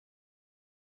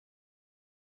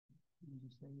Would you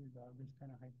say your dog is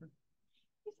kind of hyper?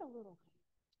 He's a little.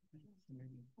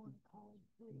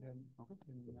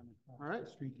 All right.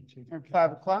 At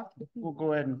 5 o'clock, we'll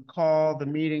go ahead and call the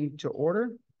meeting to order.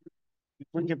 If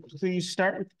we could please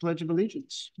start with the Pledge of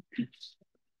Allegiance.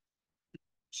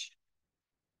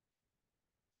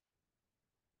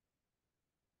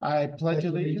 I pledge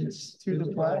allegiance to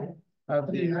the flag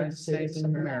of the United States of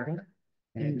America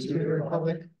and to the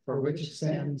republic for which it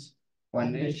stands,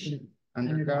 one nation,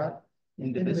 under God,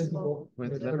 indivisible,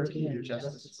 with liberty and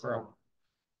justice for all.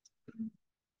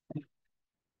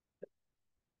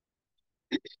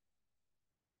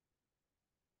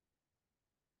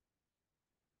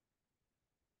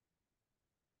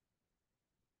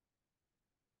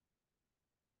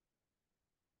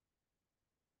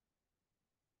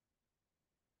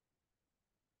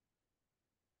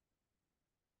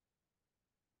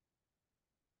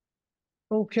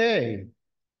 Okay.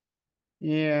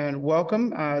 And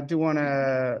welcome.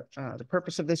 The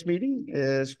purpose of this meeting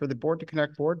is for the board to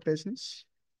conduct board business.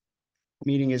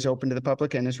 Meeting is open to the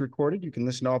public and is recorded. You can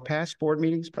listen to all past board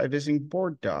meetings by visiting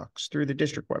board docs through the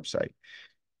district website.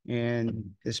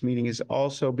 And this meeting is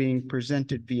also being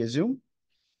presented via Zoom.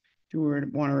 Do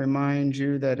want to remind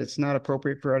you that it's not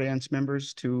appropriate for audience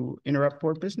members to interrupt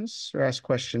board business or ask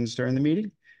questions during the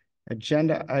meeting.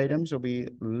 Agenda items will be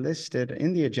listed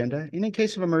in the agenda. In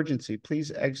case of emergency,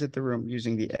 please exit the room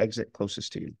using the exit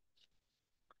closest to you.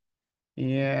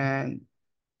 And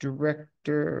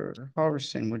Director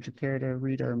Halverson, would you care to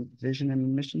read our vision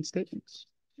and mission statements?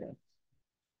 Yeah.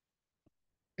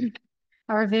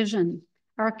 Our vision.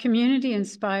 Our community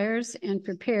inspires and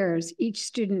prepares each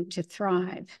student to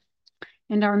thrive.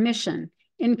 And our mission.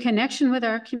 In connection with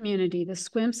our community, the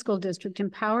Sequim School District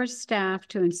empowers staff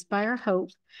to inspire hope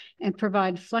and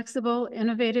provide flexible,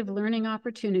 innovative learning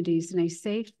opportunities in a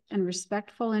safe and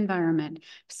respectful environment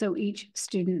so each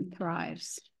student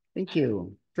thrives. Thank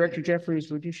you. Director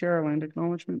Jeffries, would you share our land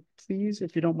acknowledgement, please,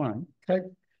 if you don't mind? Okay.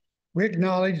 We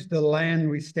acknowledge the land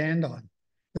we stand on.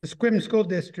 The Sequim School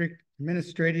District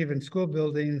administrative and school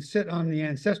buildings sit on the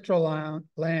ancestral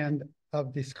land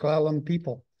of the S'Klallam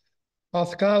people. While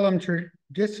S'Klallam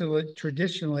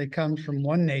traditionally comes from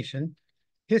one nation,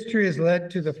 history has led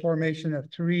to the formation of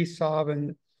three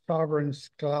sovereign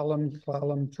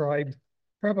S'Klallam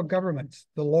tribal governments: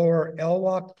 the Lower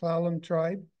Elwha S'Klallam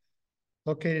tribe,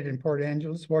 located in Port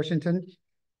Angeles, Washington;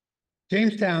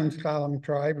 Jamestown S'Klallam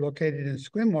tribe, located in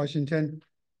Sequim, Washington;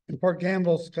 and Port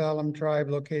Gamble S'Klallam tribe,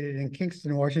 located in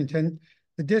Kingston, Washington.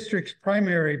 The district's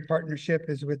primary partnership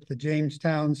is with the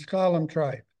Jamestown S'Klallam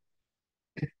tribe.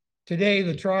 Today,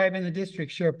 the tribe and the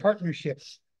district share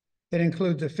partnerships that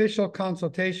includes official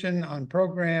consultation on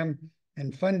program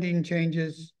and funding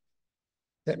changes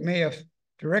that may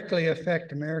directly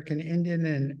affect American Indian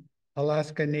and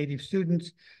Alaska Native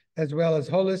students, as well as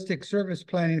holistic service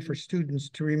planning for students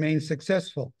to remain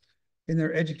successful in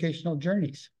their educational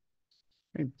journeys.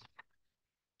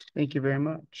 Thank you very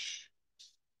much.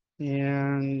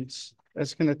 And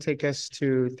that's going to take us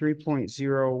to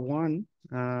 3.01,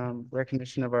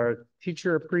 recognition of our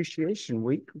Teacher Appreciation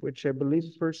Week, which I believe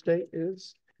the first day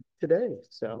is today.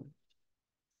 So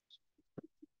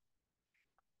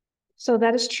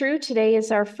that is true. Today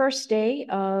is our first day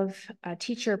of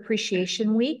Teacher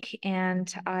Appreciation Week,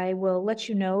 and I will let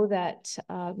you know that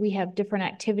we have different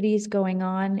activities going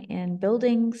on in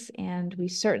buildings, and we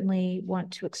certainly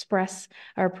want to express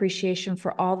our appreciation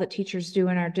for all that teachers do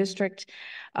in our district.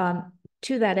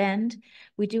 To that end,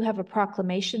 we do have a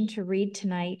proclamation to read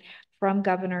tonight from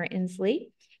Governor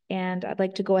Inslee, and I'd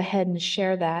like to go ahead and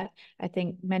share that. I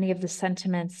think many of the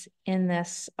sentiments in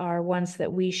this are ones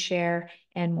that we share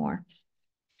and more.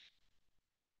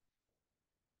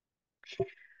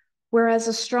 Whereas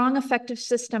a strong, effective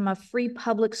system of free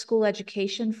public school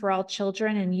education for all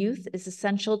children and youth is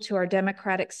essential to our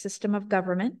democratic system of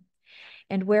government,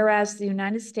 and whereas the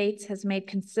United States has made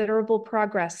considerable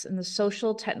progress in the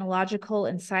social, technological,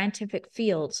 and scientific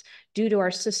fields due to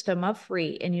our system of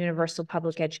free and universal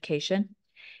public education,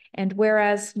 and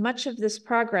whereas much of this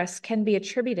progress can be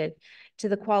attributed to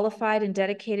the qualified and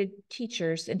dedicated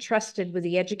teachers entrusted with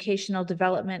the educational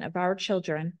development of our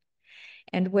children,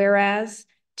 and whereas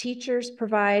teachers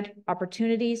provide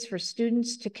opportunities for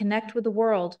students to connect with the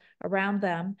world around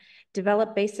them,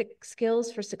 develop basic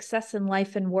skills for success in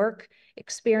life and work,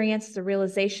 experience the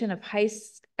realization of high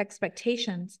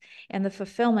expectations, and the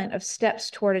fulfillment of steps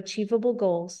toward achievable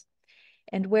goals.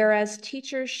 And whereas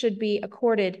teachers should be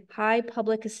accorded high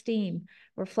public esteem,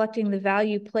 reflecting the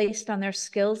value placed on their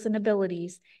skills and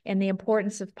abilities and the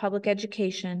importance of public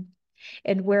education,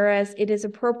 and whereas it is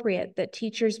appropriate that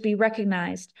teachers be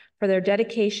recognized for their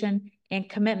dedication and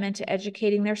commitment to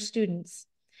educating their students.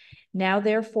 Now,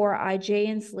 therefore, I, Jay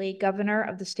Inslee, Governor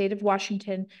of the State of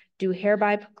Washington, do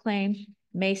hereby proclaim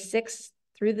May 6th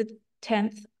through the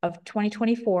 10th of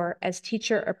 2024 as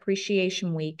Teacher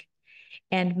Appreciation Week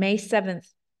and May 7th,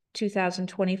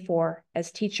 2024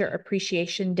 as Teacher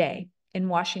Appreciation Day in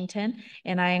Washington,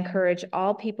 and I encourage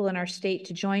all people in our state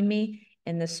to join me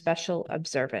in this special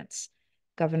observance.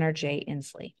 Governor Jay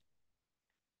Inslee.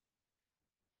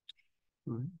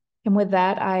 And with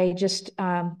that, I just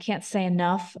can't say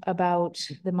enough about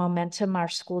the momentum our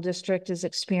school district is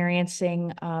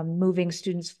experiencing, moving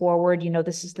students forward. You know,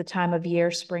 this is the time of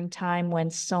year, springtime, when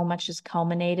so much is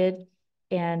culminated,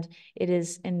 and it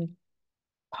is in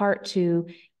part to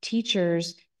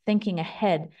teachers thinking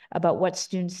ahead about what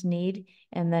students need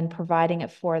and then providing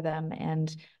it for them.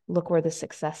 And look where the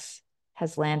success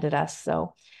has landed us.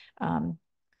 So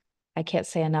I can't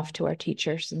say enough to our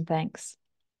teachers, and thanks.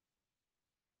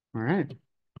 All right.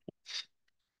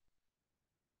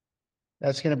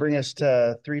 That's going to bring us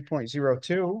to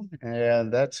 3.02,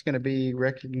 and that's going to be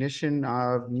recognition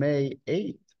of May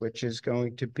 8th, which is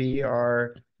going to be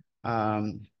our,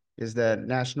 is the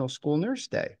National School Nurse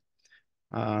Day.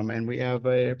 And we have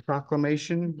a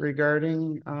proclamation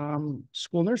regarding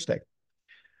School Nurse Day.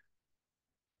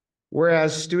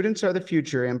 Whereas students are the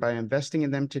future, and by investing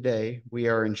in them today, we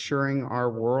are ensuring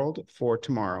our world for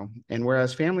tomorrow. And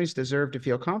whereas families deserve to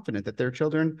feel confident that their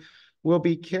children will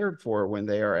be cared for when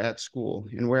they are at school.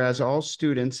 And whereas all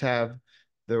students have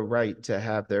the right to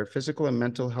have their physical and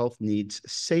mental health needs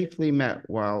safely met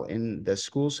while in the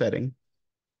school setting.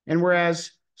 And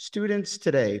whereas students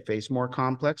today face more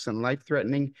complex and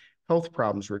life-threatening health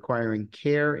problems requiring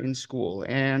care in school.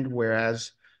 And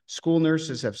whereas school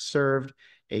nurses have served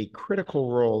a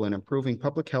critical role in improving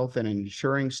public health and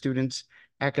ensuring students'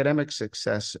 academic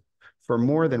success for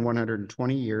more than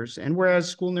 120 years. And whereas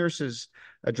school nurses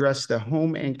address the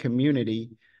home and community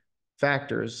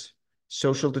factors,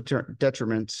 social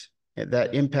detriments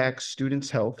that impact students'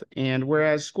 health. And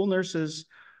whereas school nurses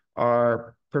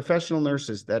are professional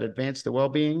nurses that advance the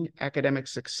well-being, academic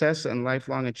success, and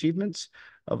lifelong achievements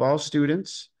of all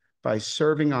students by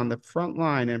serving on the front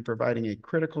line and providing a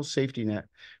critical safety net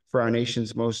for our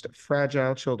nation's most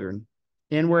fragile children.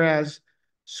 And whereas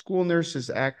school nurses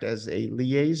act as a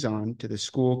liaison to the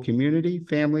school community,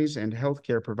 families, and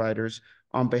healthcare providers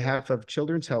on behalf of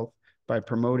children's health by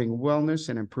promoting wellness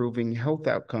and improving health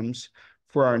outcomes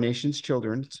for our nation's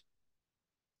children.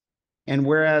 And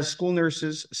whereas school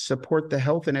nurses support the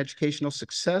health and educational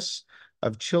success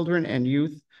of children and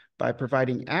youth by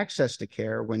providing access to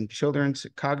care when children's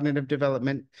cognitive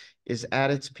development is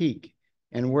at its peak.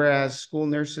 And whereas school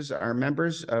nurses are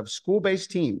members of school-based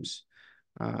teams,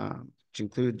 which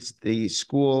includes the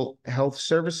School Health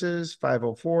Services,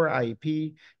 504,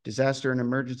 IEP, Disaster and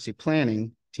Emergency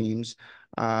Planning teams,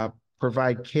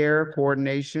 provide care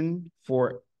coordination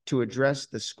to address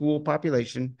the school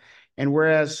population. And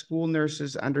whereas school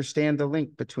nurses understand the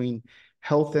link between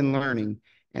health and learning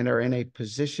and are in a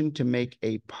position to make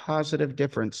a positive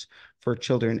difference for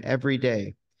children every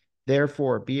day.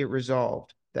 Therefore, be it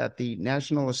resolved that the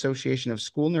National Association of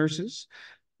School Nurses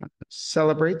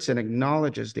celebrates and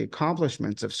acknowledges the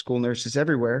accomplishments of school nurses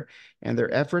everywhere and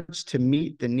their efforts to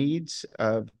meet the needs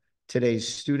of today's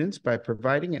students by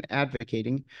providing and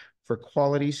advocating for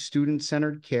quality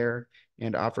student-centered care,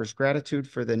 and offers gratitude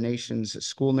for the nation's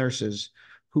school nurses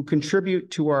who contribute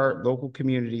to our local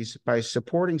communities by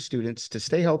supporting students to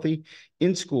stay healthy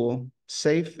in school,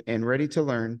 safe and ready to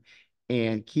learn,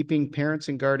 and keeping parents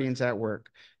and guardians at work,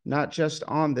 not just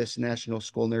on this National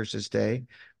School Nurses Day,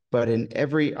 but in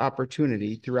every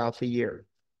opportunity throughout the year.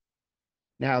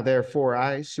 Now, therefore,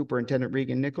 I, Superintendent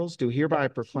Regan Nichols, do hereby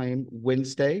proclaim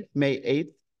Wednesday, May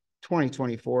 8th,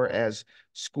 2024 as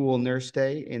School Nurse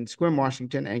Day in Sequim,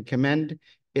 Washington, and commend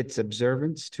its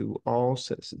observance to all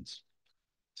citizens.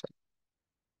 So,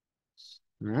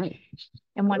 all right.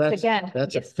 And once again,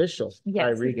 that's yes, official by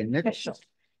Regan Nichols. Official.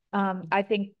 I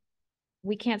think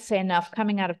we can't say enough.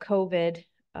 Coming out of COVID,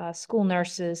 school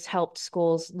nurses helped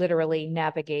schools literally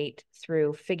navigate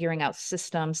through figuring out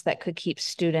systems that could keep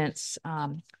students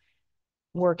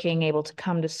working, able to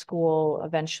come to school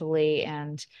eventually.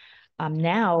 And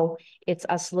now it's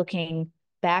us looking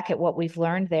back at what we've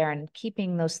learned there and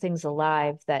keeping those things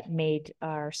alive that made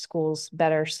our schools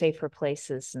better, safer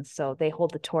places. And so they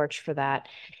hold the torch for that.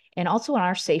 And also on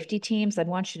our safety teams, I'd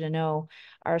want you to know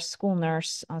our school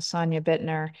nurse, Sonia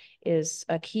Bittner, is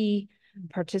a key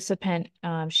participant.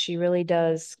 She really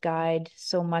does guide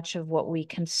so much of what we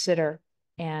consider,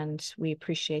 and we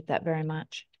appreciate that very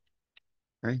much.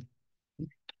 Right.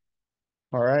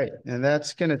 All right, and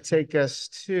that's going to take us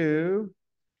to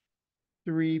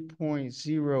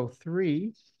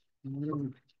 3.03.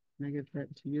 Can I get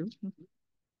that to you?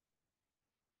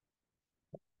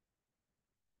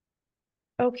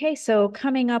 Okay, so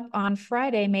coming up on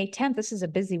Friday, May 10th, this is a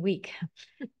busy week,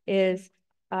 is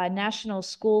National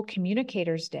School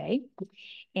Communicators Day.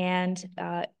 And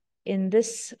in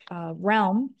this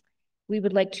realm, we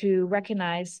would like to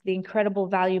recognize the incredible,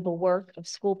 valuable work of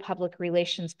school public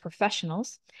relations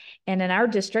professionals. And in our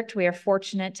district, we are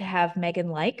fortunate to have Megan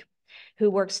Like, who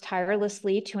works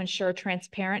tirelessly to ensure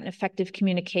transparent and effective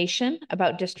communication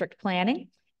about district planning,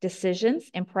 decisions,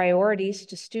 and priorities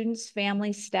to students,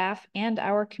 families, staff, and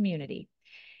our community.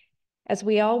 As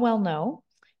we all well know,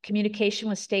 communication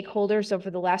with stakeholders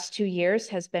over the last 2 years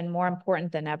has been more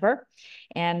important than ever.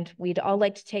 And we'd all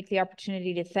like to take the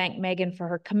opportunity to thank Megan for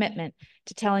her commitment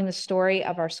to telling the story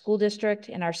of our school district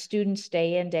and our students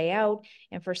day in, day out,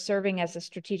 and for serving as a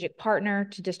strategic partner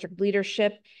to district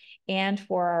leadership and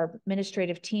for our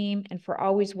administrative team, and for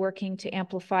always working to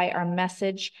amplify our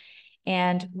message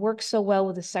and work so well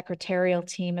with the secretarial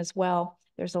team as well.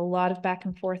 There's a lot of back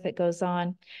and forth that goes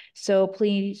on. So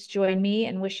please join me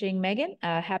in wishing Megan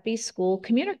a happy School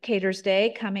Communicators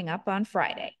Day coming up on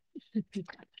Friday.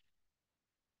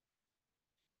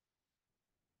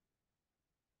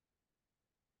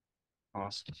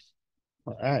 Awesome.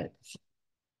 All right.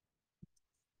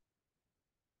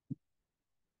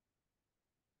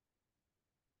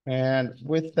 And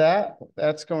with that,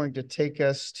 that's going to take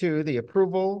us to the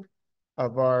approval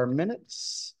of our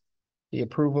minutes, the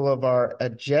approval of our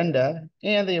agenda,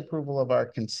 and the approval of our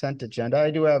consent agenda.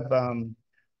 I do have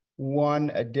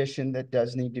one addition that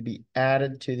does need to be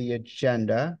added to the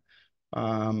agenda,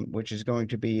 which is going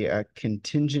to be a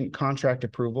contingent contract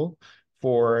approval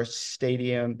for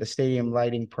the stadium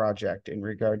lighting project in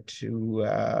regard to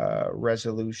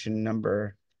resolution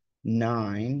number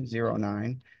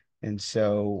 909. And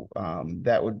so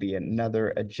that would be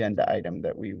another agenda item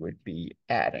that we would be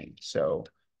adding. So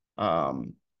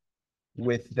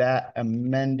with that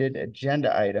amended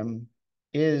agenda item,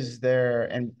 is there,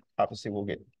 and obviously we'll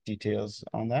get details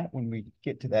on that when we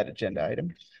get to that agenda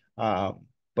item.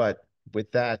 But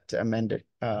with that amended,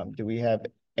 do we have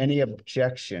any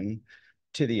objection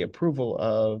to the approval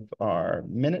of our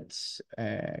minutes,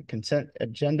 consent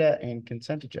agenda and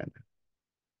consent agenda?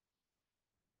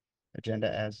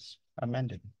 Agenda as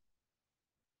amended.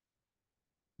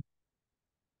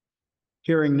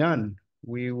 Hearing none,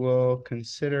 we will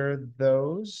consider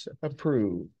those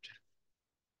approved.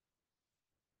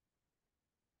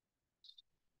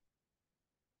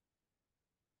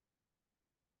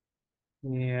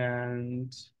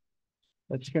 And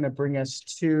that's going to bring us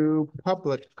to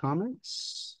public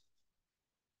comments.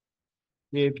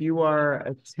 If you are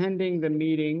attending the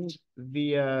meeting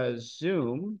via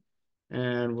Zoom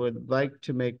and would like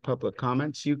to make public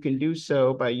comments, you can do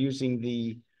so by using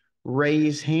the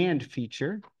raise hand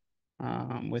feature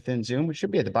within Zoom, which should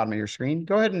be at the bottom of your screen.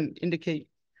 Go ahead and indicate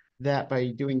that by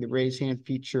doing the raise hand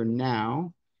feature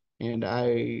now, and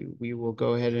we will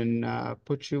go ahead and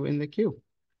put you in the queue.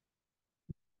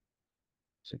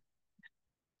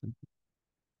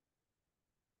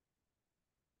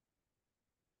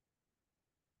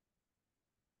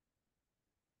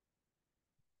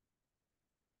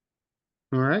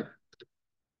 All right.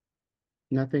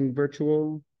 Nothing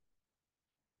virtual?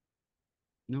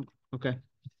 Nope. Okay.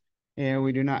 And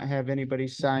we do not have anybody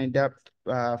signed up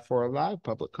for a live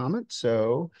public comment.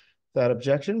 So without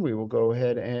objection, we will go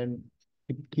ahead and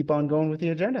keep on going with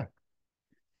the agenda.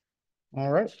 All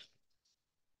right.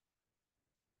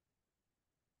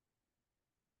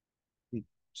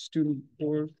 Student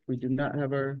board, we do not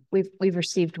have our. We've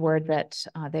received word that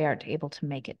they aren't able to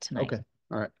make it tonight. Okay.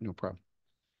 All right. No problem.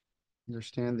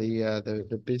 Understand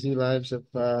the busy lives of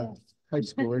high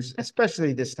schoolers,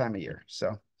 especially this time of year.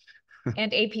 So.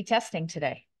 And AP testing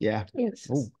today. Yeah. Yes.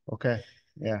 Oh, okay.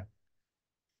 Yeah.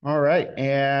 All right.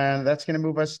 And that's going to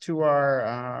move us to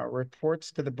our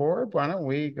reports to the board. Why don't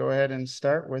we go ahead and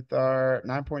start with our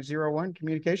 9.01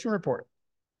 communication report.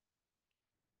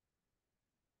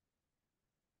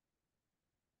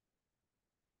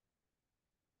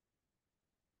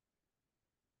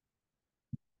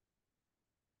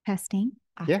 Testing.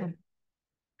 Awesome. Yeah.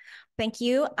 Thank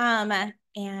you. And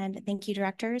thank you,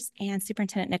 directors and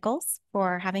Superintendent Nichols,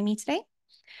 for having me today.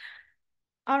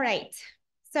 All right.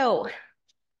 So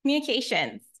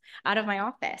communications out of my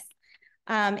office.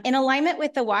 In alignment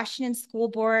with the Washington School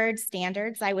Board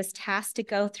standards, I was tasked to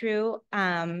go through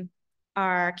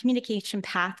our communication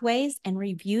pathways and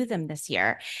review them this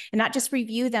year. And not just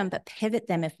review them, but pivot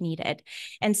them if needed.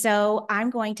 And so I'm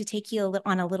going to take you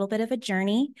on a little bit of a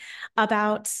journey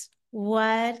about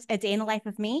what a day in the life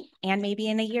of me and maybe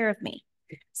in a year of me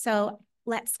So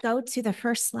let's go to the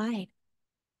first slide.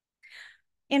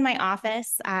 In my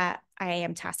office, I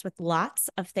am tasked with lots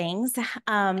of things,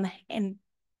 and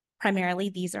primarily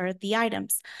these are the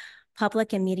items: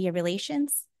 public and media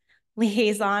relations,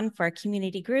 liaison for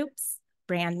community groups,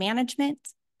 brand management,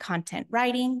 content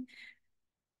writing,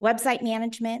 website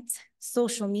management,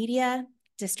 social media,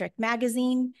 district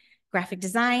magazine, graphic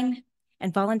design,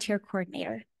 and volunteer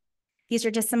coordinator. These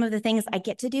are just some of the things I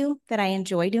get to do that I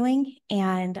enjoy doing,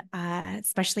 and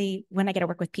especially when I get to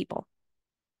work with people.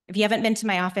 If you haven't been to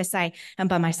my office, I am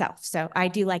by myself, so I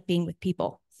do like being with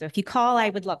people. So if you call, I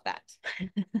would love that.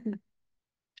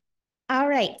 All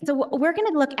right, so we're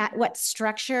going to look at what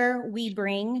structure we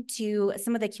bring to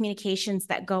some of the communications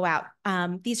that go out.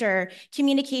 These are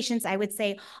communications, I would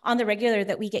say, on the regular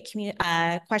that we get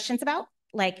questions about,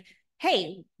 like,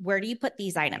 hey, where do you put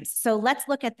these items? So let's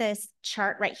look at this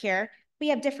chart right here. We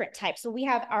have different types. So we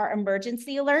have our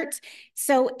emergency alert.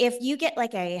 So if you get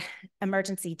like a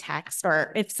emergency text,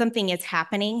 or if something is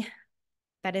happening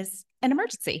that is an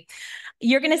emergency,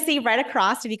 you're going to see right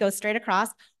across, if you go straight across,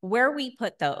 where we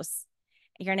put those.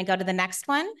 You're going to go to the next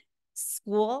one,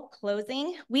 school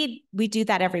closing. We do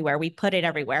that everywhere. We put it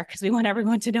everywhere because we want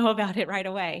everyone to know about it right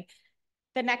away.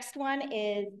 The next one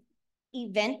is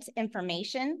event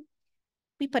information.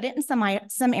 We put it in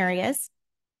some areas.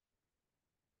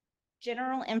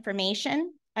 General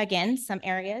information, again, some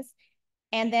areas.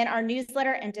 And then our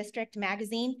newsletter and district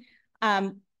magazine,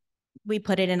 we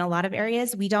put it in a lot of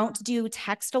areas. We don't do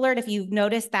text alert. If you've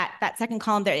noticed that second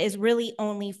column there is really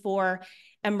only for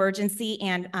emergency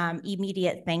and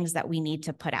immediate things that we need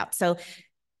to put out. So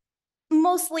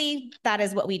mostly that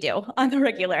is what we do on the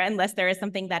regular, unless there is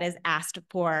something that is asked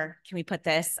for, can we put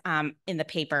this in the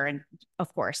paper? And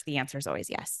of course, the answer is always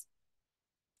yes.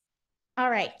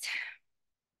 All right.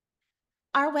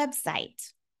 Our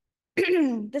website.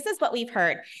 This is what we've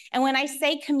heard. And when I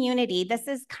say community, this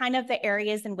is kind of the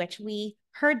areas in which we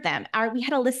heard them. We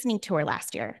had a listening tour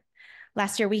last year.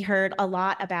 Last year, we heard a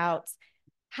lot about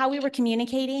how we were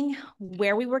communicating,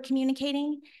 where we were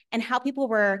communicating, and how people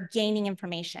were gaining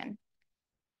information.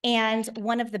 And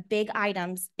one of the big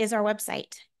items is our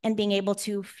website and being able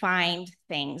to find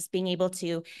things, being able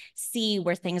to see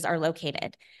where things are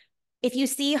located. If you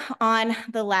see on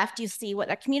the left, you see what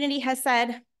the community has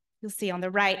said. You'll see on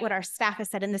the right what our staff has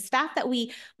said. And the staff that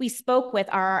we spoke with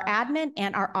are our admin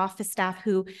and our office staff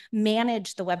who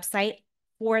manage the website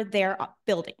for their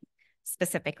building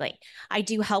specifically. I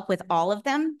do help with all of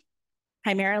them.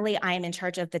 Primarily, I am in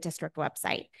charge of the district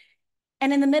website.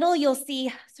 And in the middle, you'll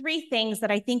see three things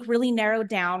that I think really narrow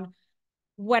down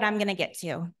what I'm going to get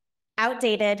to.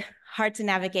 Outdated, hard to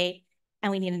navigate,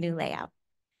 and we need a new layout.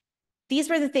 These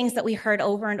were the things that we heard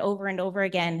over and over and over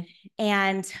again.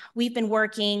 And we've been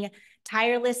working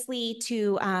tirelessly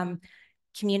to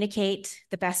communicate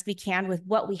the best we can with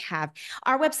what we have.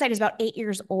 Our website is about 8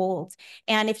 years old.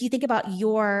 And if you think about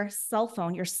your cell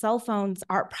phones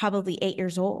are probably 8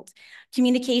 years old.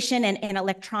 Communication and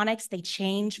electronics, they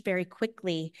change very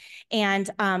quickly. And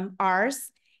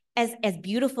ours, as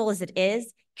beautiful as it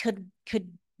is,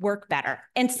 could work better.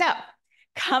 And so,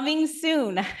 coming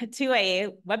soon to a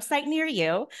website near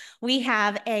you, we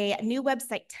have a new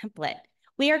website template.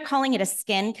 We are calling it a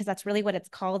skin because that's really what it's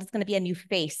called. It's going to be a new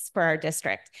face for our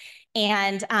district.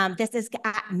 And this is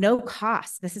at no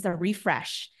cost. This is a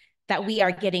refresh that we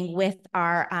are getting with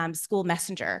our school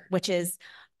messenger, which is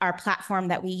our platform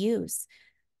that we use.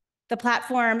 The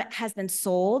platform has been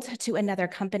sold to another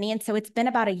company. And so it's been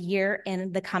about a year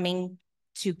in the coming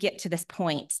to get to this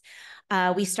point.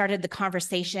 We started the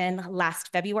conversation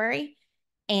last February,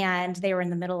 and they were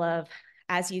in the middle of,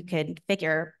 as you could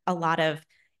figure, a lot of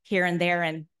here and there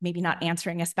and maybe not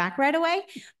answering us back right away.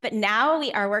 But now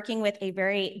we are working with a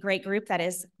very great group that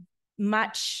is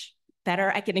much better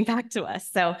at getting back to us.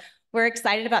 So we're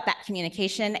excited about that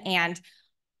communication, and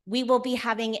we will be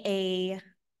having a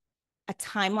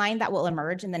timeline that will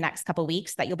emerge in the next couple of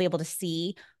weeks that you'll be able to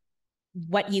see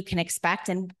what you can expect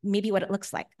and maybe what it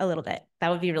looks like a little bit. That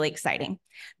would be really exciting.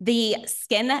 The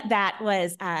skin that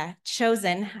was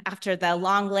chosen after the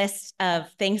long list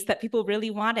of things that people really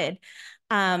wanted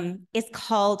is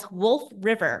called Wolf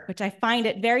River, which I find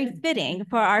it very fitting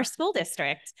for our school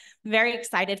district. Very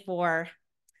excited for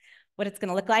what it's going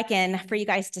to look like and for you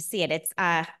guys to see it. It's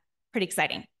pretty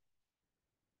exciting.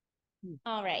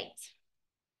 All right.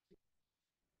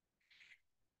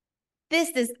 This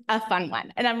is a fun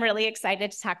one, and I'm really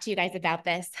excited to talk to you guys about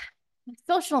this.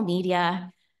 Social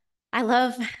media, I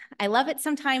love it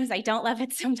sometimes. I don't love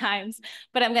it sometimes,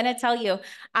 but I'm going to tell you,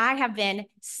 I have been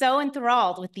so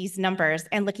enthralled with these numbers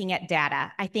and looking at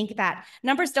data. I think that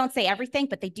numbers don't say everything,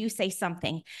 but they do say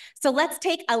something. So let's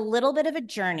take a little bit of a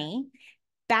journey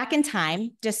back in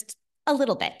time, just a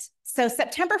little bit. So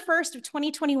September 1st of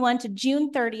 2021 to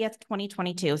June 30th,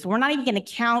 2022. So we're not even going to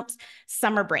count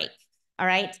summer break. All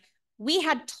right. We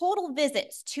had total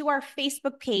visits to our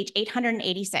Facebook page,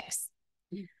 886.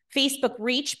 Facebook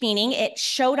reach, meaning it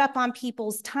showed up on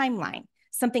people's timeline,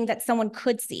 something that someone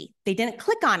could see. They didn't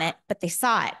click on it, but they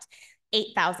saw it,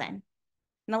 8,000.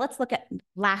 Now let's look at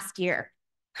last year.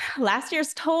 Last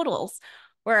year's totals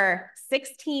were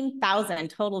 16,000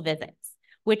 total visits,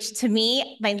 which to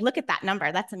me, when I look at that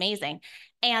number, that's amazing.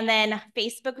 And then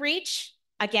Facebook reach,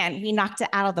 again, we knocked it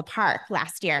out of the park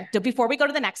last year. So before we go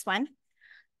to the next one,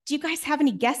 do you guys have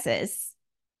any guesses?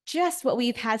 Just what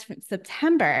we've had from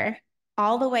September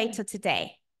all the way to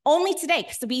today. Only today,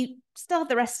 because we still have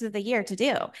the rest of the year to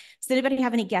do. Does anybody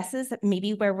have any guesses at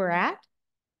maybe where we're at?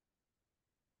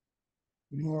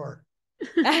 More.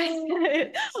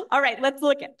 All right, let's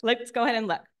go ahead and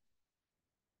look.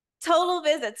 Total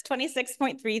visits,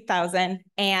 26.3 thousand,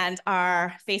 and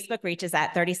our Facebook reach is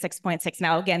at 36.6.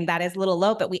 Now, again, that is a little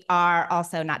low, but we are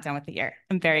also not done with the year.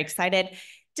 I'm very excited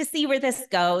to see where this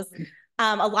goes.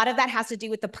 A lot of that has to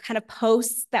do with the kind of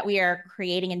posts that we are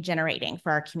creating and generating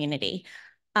for our community.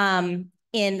 In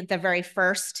the very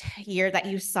first year that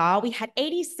you saw, we had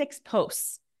 86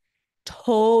 posts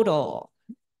total.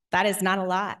 That is not a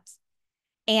lot.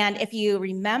 And if you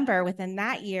remember, within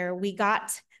that year, we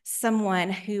got someone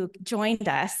who joined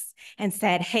us and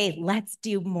said, hey, let's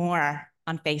do more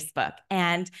on Facebook.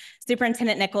 And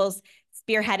Superintendent Nichols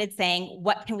spearheaded saying,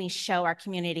 what can we show our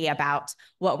community about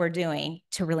what we're doing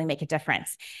to really make a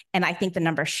difference? And I think the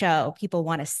numbers show people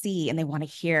want to see and they want to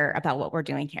hear about what we're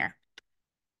doing here.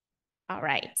 All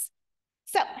right.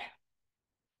 So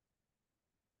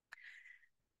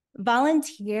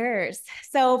volunteers.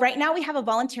 So right now we have a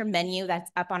volunteer menu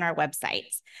that's up on our website.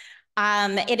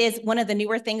 It is one of the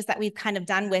newer things that we've kind of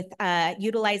done with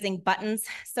utilizing buttons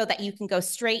so that you can go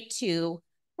straight to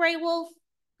Gray Wolf,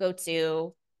 go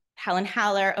to Helen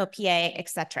Haller, OPA,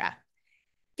 etc.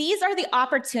 These are the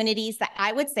opportunities that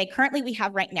I would say currently we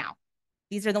have right now.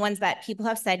 These are the ones that people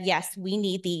have said, yes, we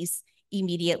need these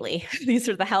immediately. These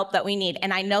are the help that we need.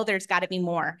 And I know there's got to be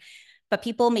more, but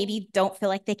people maybe don't feel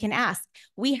like they can ask.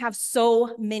 We have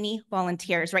so many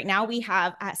volunteers. Right now we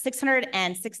have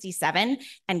 667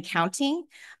 and counting.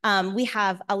 We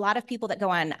have a lot of people that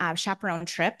go on chaperone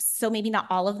trips. So maybe not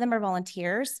all of them are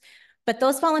volunteers, but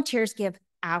those volunteers give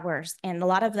hours and a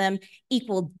lot of them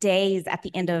equal days at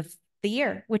the end of the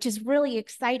year, which is really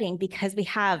exciting because we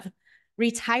have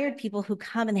retired people who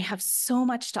come and they have so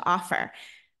much to offer.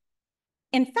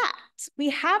 In fact,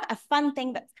 we have a fun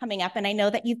thing that's coming up, and I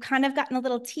know that you've kind of gotten a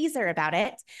little teaser about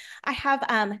it. I have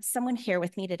someone here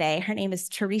with me today. Her name is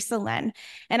Teresa Lynn,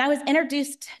 and I was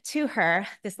introduced to her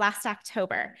this last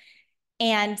October.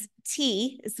 And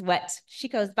T is what she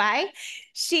goes by.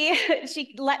 She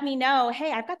let me know,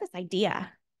 hey, I've got this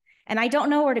idea, and I don't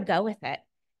know where to go with it.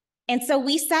 And so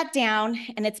we sat down,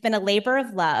 and it's been a labor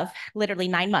of love, literally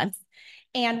 9 months.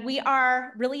 And we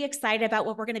are really excited about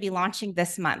what we're going to be launching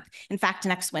this month. In fact,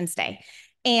 next Wednesday.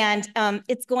 And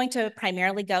it's going to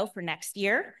primarily go for next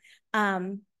year. But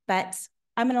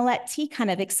I'm going to let T kind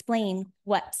of explain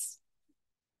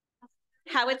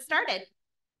how it started.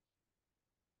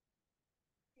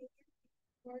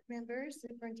 Board members,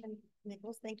 Superintendent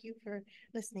Nichols, thank you for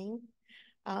listening.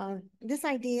 This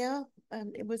idea,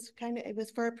 it was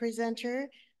for a presenter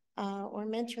or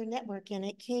mentor network, and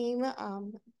it came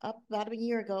up about a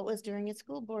year ago. It was during a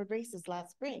school board races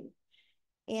last spring.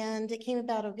 And it came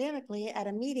about organically at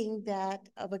a meeting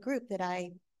of a group that I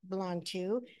belong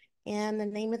to. And the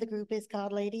name of the group is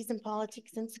called Ladies in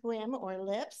Politics and Squim, or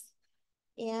LIPS.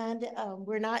 And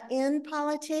we're not in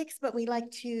politics, but we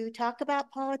like to talk about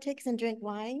politics and drink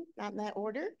wine, not in that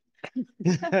order.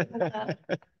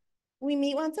 We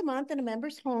meet once a month in a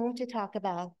member's home to talk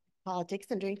about politics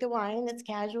and drink the wine. It's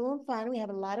casual and fun. We have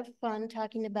a lot of fun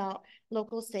talking about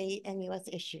local, state, and U.S.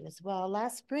 issues. Well,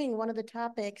 last spring, one of the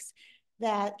topics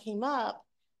that came up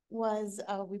was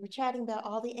we were chatting about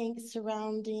all the angst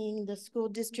surrounding the school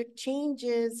district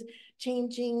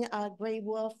changing Gray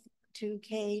Wolf to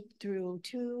K through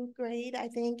 2 grade, I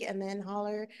think, and then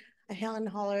Helen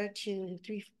Haller to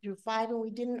 3 through 5. And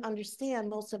we didn't understand,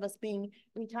 most of us being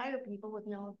retired people with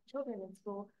no children in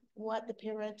school, what the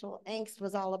parental angst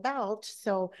was all about.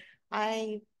 So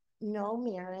I know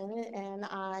Marin and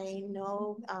I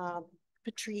know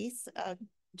Patrice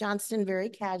Johnston very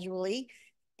casually.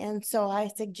 And so I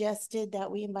suggested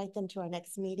that we invite them to our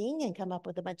next meeting and come up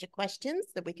with a bunch of questions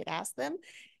that we could ask them.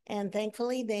 And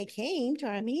thankfully they came to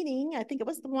our meeting. I think it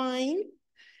was the wine.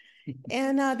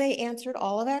 And they answered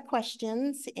all of our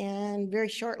questions. And very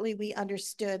shortly, we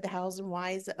understood the hows and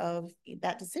whys of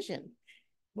that decision,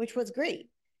 which was great.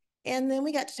 And then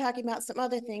we got to talking about some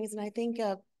other things. And I think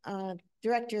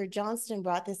Director Johnston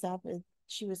brought this up.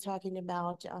 She was talking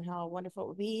about how wonderful it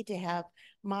would be to have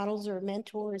models or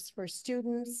mentors for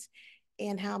students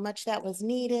and how much that was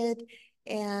needed.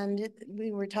 And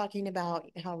we were talking about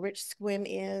how rich SQUIM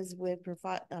is with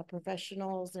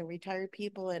professionals and retired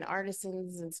people and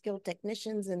artisans and skilled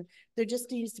technicians. And there just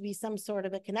needs to be some sort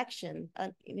of a connection,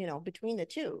 you know, between the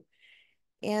two.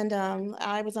 And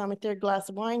I was on my third glass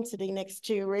of wine sitting next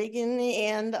to Reagan.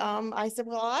 And I said,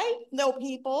 well, I know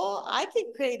people. I can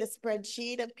create a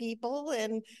spreadsheet of people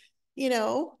and, you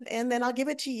know, and then I'll give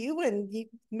it to you and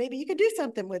maybe you could do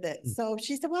something with it. So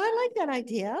she said, well, I like that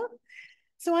idea.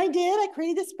 So I did. I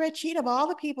created a spreadsheet of all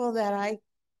the people that I,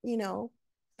 you know,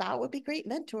 thought would be great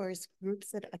mentors,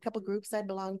 groups that a couple groups I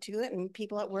belonged to it and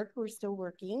people at work who are still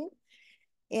working.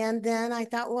 And then I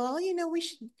thought, well, you know, we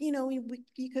should, you know,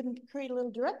 you could create a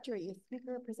little directory, a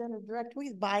speaker representative directory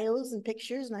with bios and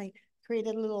pictures. And I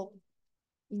created a little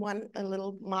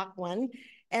mock one.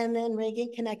 And then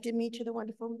Reagan connected me to the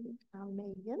wonderful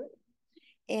Megan.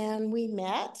 And we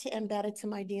met and batted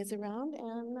some ideas around.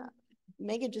 And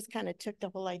Megan just kind of took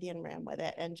the whole idea and ran with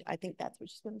it. And I think that's what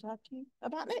she's going to talk to you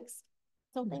about next.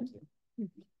 So thank you.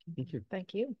 Thank you.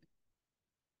 Thank you.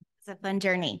 It's a fun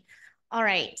journey. All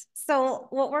right, so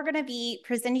what we're going to be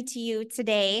presenting to you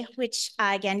today, which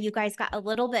again, you guys got a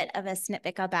little bit of a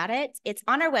snippet about it. It's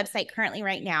on our website currently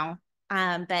right now,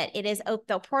 but it is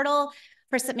the portal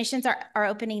for submissions are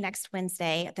opening next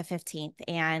Wednesday, the 15th,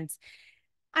 and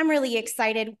I'm really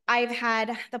excited. I've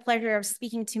had the pleasure of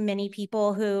speaking to many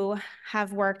people who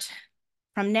have worked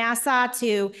from NASA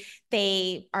to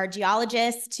they are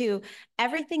geologists to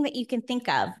everything that you can think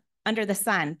of under the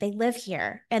sun. They live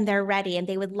here and they're ready and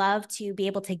they would love to be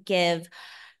able to give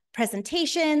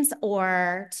presentations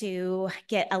or to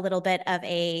get a little bit of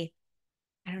a,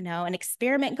 I don't know, an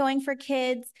experiment going for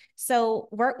kids. So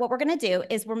what we're going to do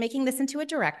is we're making this into a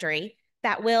directory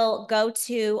that will go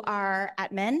to our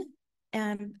admin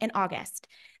in August.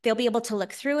 They'll be able to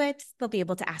look through it. They'll be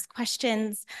able to ask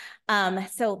questions.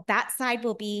 So that side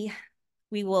will be,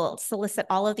 we will solicit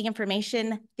all of the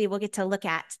information. They will get to look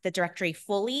at the directory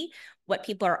fully, what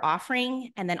people are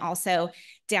offering, and then also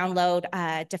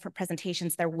download different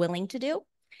presentations they're willing to do.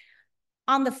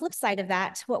 On the flip side of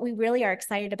that, what we really are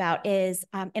excited about is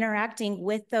interacting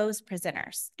with those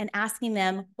presenters and asking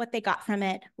them what they got from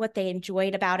it, what they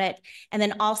enjoyed about it, and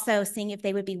then also seeing if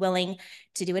they would be willing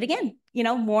to do it again. You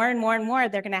know, more and more and more,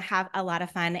 they're going to have a lot of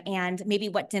fun and maybe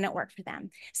what didn't work for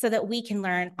them so that we can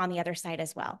learn on the other side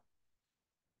as well.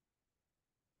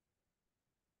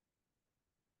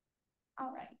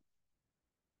 All right.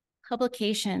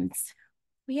 Publications.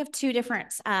 We have two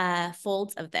different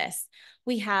folds of this.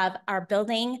 We have our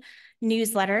building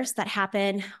newsletters that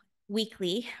happen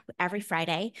weekly, every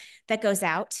Friday, that goes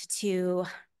out to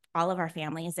all of our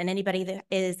families and anybody that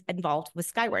is involved with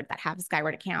Skyward, that have a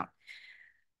Skyward account.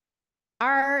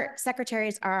 Our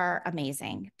secretaries are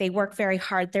amazing. They work very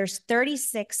hard. There's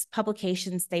 36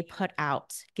 publications they put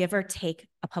out, give or take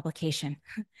a publication.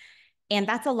 And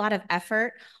that's a lot of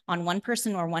effort on one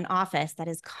person or one office that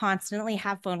is constantly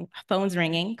have phones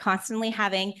ringing, constantly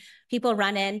having people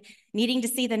run in, needing to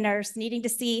see the nurse, needing to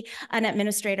see an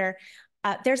administrator.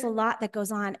 There's a lot that goes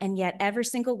on. And yet every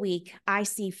single week, I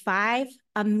see 5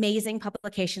 amazing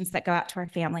publications that go out to our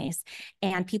families.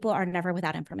 And people are never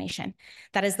without information.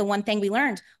 That is the one thing we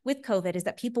learned with COVID is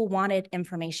that people wanted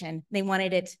information. They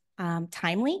wanted it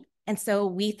timely. And so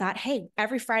we thought, hey,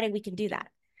 every Friday we can do that.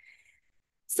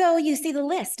 So you see the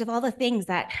list of all the things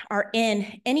that are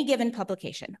in any given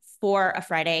publication for a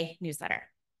Friday newsletter.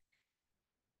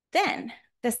 Then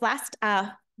this last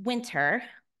winter,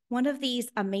 one of these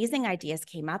amazing ideas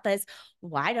came up is,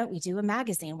 why don't we do a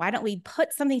magazine? Why don't we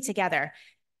put something together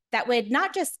that would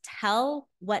not just tell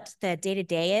what the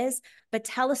day-to-day is, but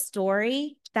tell a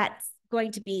story that's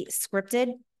going to be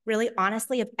scripted, really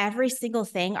honestly, of every single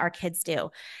thing our kids do.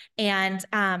 And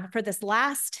for this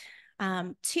last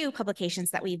 2 publications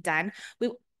that we've done.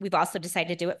 We've also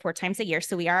decided to do it 4 times a year.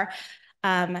 So we are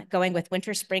going with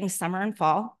winter, spring, summer, and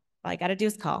fall. All I got to do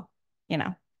is call, you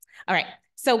know. All right.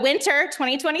 So winter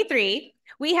 2023,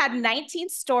 we had 19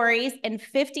 stories and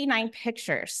 59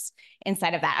 pictures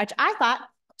inside of that, which I thought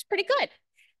was pretty good.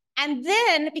 And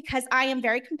then because I am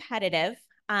very competitive,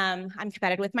 I'm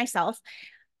competitive with myself,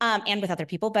 and with other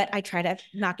people, but I try to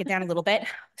knock it down a little bit.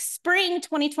 Spring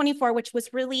 2024, which was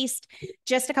released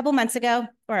just a couple months ago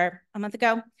or a month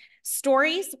ago.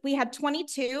 Stories, we had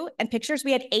 22, and pictures,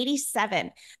 we had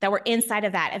 87 that were inside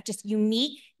of that, of just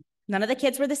unique. None of the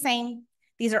kids were the same.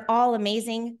 These are all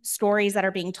amazing stories that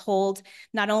are being told,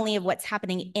 not only of what's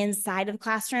happening inside of the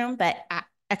classroom, but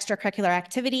extracurricular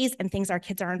activities and things our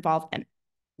kids are involved in.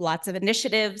 Lots of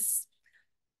initiatives,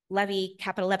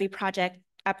 capital levy project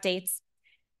updates,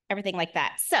 everything like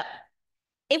that. So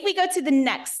if we go to the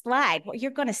next slide, what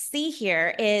you're going to see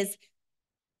here is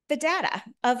the data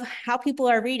of how people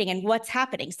are reading and what's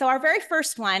happening. So our very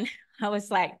first one, I was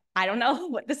like, I don't know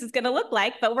what this is going to look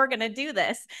like, but we're going to do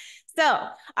this. So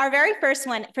our very first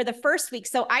one for the first week.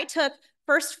 So I took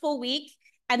first full week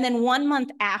and then 1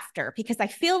 month after, because I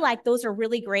feel like those are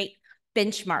really great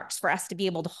benchmarks for us to be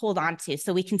able to hold on to.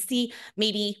 So we can see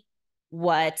maybe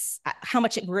how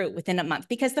much it grew within a month.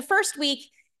 Because the first week,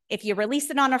 if you release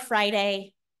it on a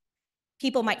Friday,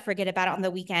 people might forget about it on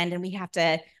the weekend and we have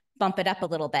to bump it up a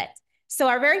little bit. So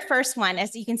our very first one,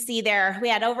 as you can see there, we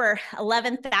had over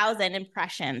 11,000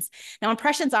 impressions. Now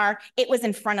impressions are, it was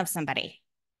in front of somebody.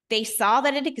 They saw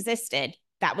that it existed.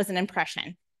 That was an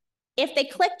impression. If they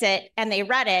clicked it and they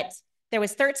read it, there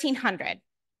was 1,300.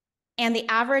 And the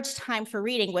average time for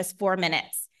reading was 4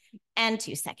 minutes and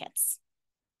 2 seconds.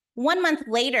 1 month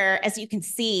later, as you can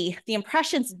see, the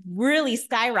impressions really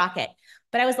skyrocket.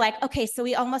 But I was like, okay, so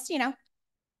we almost,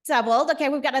 doubled. Okay,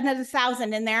 we've got another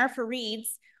 1,000 in there for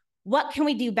reads. What can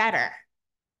we do better?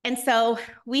 And so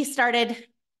we started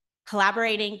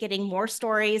collaborating, getting more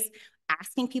stories,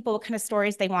 asking people what kind of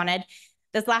stories they wanted.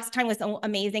 This last time was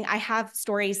amazing. I have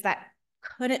stories that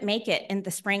couldn't make it in the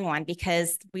spring one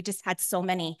because we just had so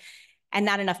many and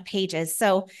not enough pages.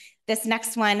 So this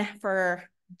next one for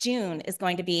June is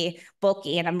going to be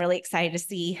bulky, and I'm really excited to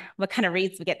see what kind of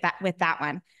reads we get with that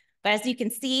one. But as you can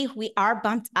see, we are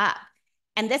bumped up.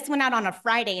 And this went out on a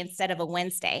Friday instead of a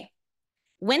Wednesday.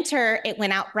 Winter, it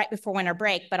went out right before winter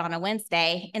break, but on a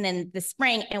Wednesday. And then the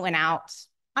spring, it went out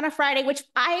on a Friday, which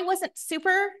I wasn't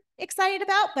super excited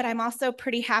about, but I'm also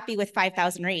pretty happy with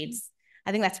 5,000 reads.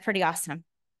 I think that's pretty awesome.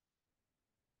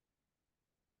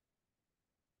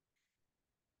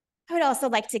 I would also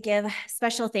like to give a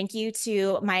special thank you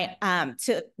to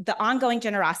to the ongoing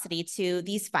generosity to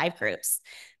these 5 groups: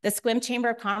 the SQUIM Chamber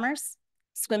of Commerce,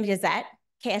 SQUIM Gazette,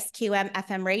 KSQM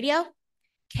FM Radio,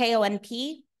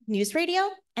 KONP News Radio,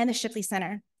 and the Shipley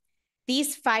Center.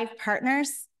 These 5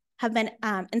 partners have been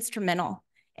instrumental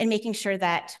in making sure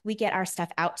that we get our stuff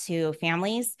out to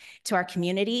families, to our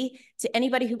community, to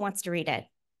anybody who wants to read it.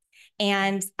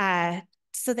 And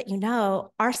so that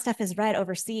our stuff is read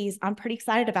overseas. I'm pretty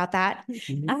excited about that.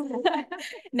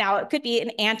 Now, it could be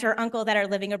an aunt or uncle that are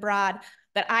living abroad,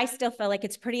 but I still feel like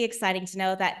it's pretty exciting to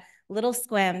know that little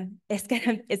SQUIM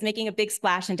is making a big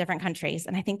splash in different countries.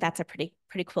 And I think that's a pretty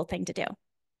cool thing to do.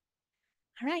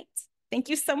 All right. Thank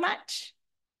you so much.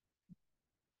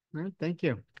 All right, thank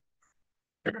you.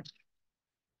 Do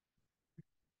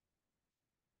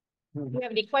you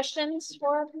have any questions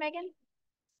for Megan?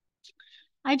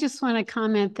 I just want to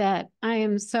comment that I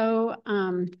am so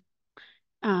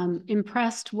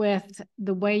impressed with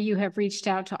the way you have reached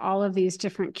out to all of these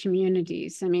different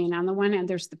communities. I mean, on the one hand,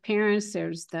 there's the parents,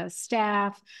 there's the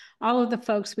staff, all of the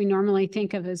folks we normally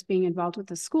think of as being involved with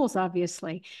the schools,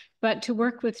 obviously. But to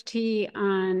work with T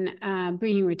on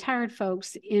bringing retired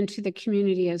folks into the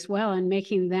community as well and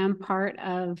making them part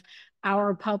of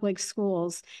our public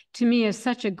schools, to me is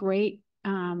such a great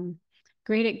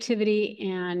activity,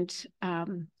 and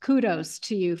kudos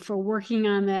to you for working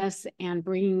on this and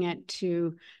bringing it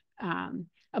to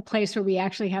a place where we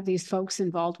actually have these folks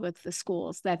involved with the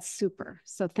schools. That's super.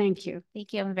 So thank you.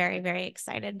 Thank you. I'm very, very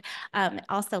excited.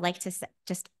 Also like to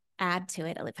just add to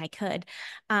it if I could.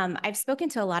 I've spoken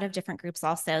to a lot of different groups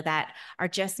also that are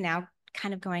just now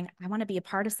kind of going, I want to be a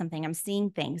part of something. I'm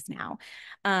seeing things now.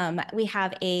 We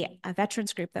have a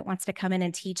veterans group that wants to come in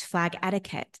and teach flag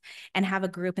etiquette and have a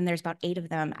group, and there's about 8 of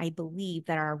them, I believe,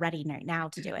 that are ready right now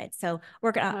to do it. So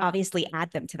we're going to obviously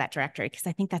add them to that directory because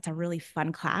I think that's a really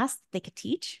fun class they could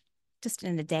teach just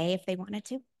in a day if they wanted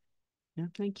to. Yeah,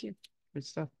 thank you. Good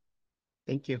stuff.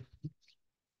 Thank you.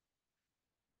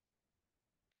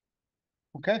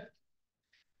 Okay.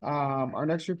 Our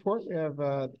next report, we have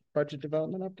a budget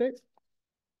development update.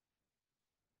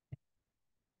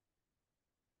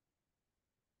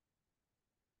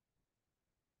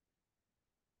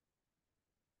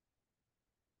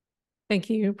 Thank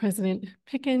you, President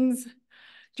Pickens.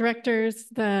 Directors,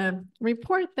 the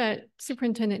report that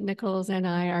Superintendent Nichols and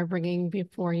I are bringing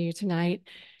before you tonight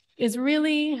is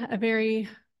really a very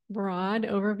broad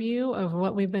overview of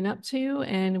what we've been up to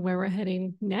and where we're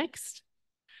heading next.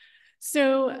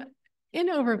 So in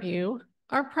overview,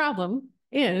 our problem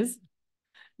is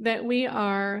that we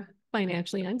are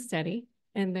financially unsteady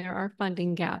and there are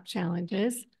funding gap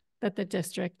challenges that the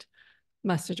district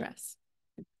must address.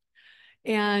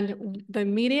 And the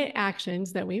immediate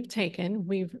actions that we've taken,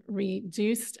 we've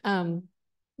reduced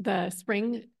the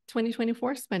spring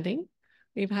 2024 spending.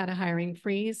 We've had a hiring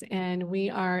freeze and we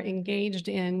are engaged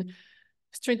in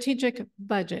strategic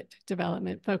budget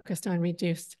development focused on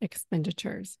reduced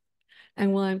expenditures.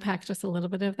 And we'll unpack just a little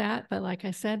bit of that. But like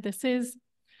I said, this is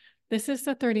the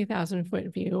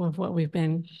 30,000-foot view of what we've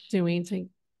been doing to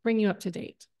bring you up to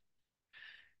date.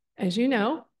 As you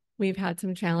know, we've had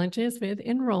some challenges with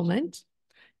enrollment.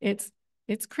 It's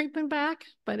creeping back,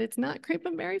 but it's not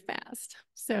creeping very fast.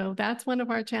 So that's one of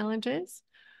our challenges.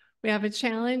 We have a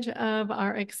challenge of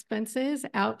our expenses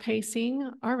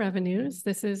outpacing our revenues.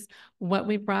 This is what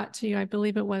we brought to you. I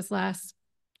believe it was last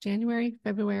January,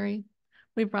 February.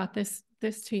 We brought this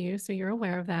to you, so you're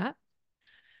aware of that.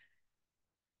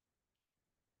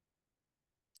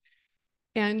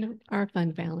 And our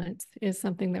fund balance is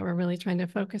something that we're really trying to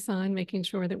focus on, making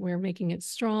sure that we're making it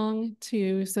strong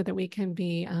so that we can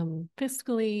be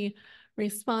fiscally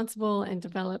responsible and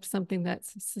develop something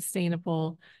that's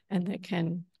sustainable and that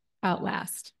can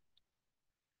outlast.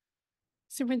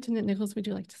 Superintendent Nichols, would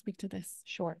you like to speak to this?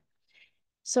 Sure.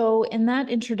 So in that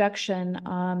introduction,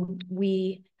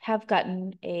 we have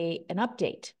gotten an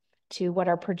update to what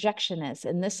our projection is,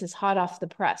 and this is hot off the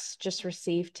press, just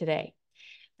received today.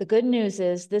 The good news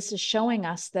is this is showing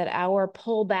us that our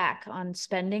pullback on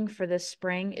spending for this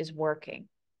spring is working.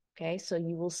 Okay, so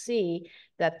you will see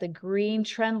that the green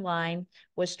trend line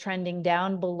was trending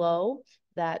down below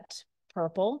that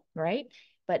purple, right?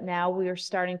 But now we are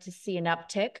starting to see an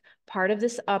uptick. Part of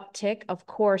this uptick, of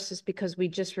course, is because we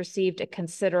just received a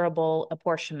considerable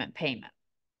apportionment payment.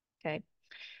 Okay,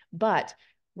 but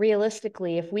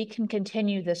realistically, if we can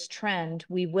continue this trend,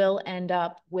 we will end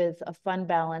up with a fund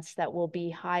balance that will be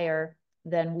higher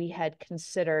than we had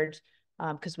considered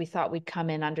because we thought we'd come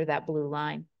in under that blue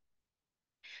line.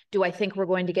 Do I think we're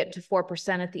going to get to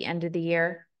 4% at the end of the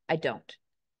year? I don't.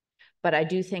 But I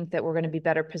do think that we're going to be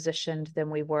better positioned than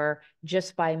we were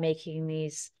just by making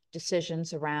these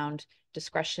decisions around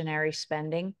discretionary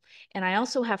spending. And I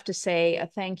also have to say a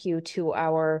thank you to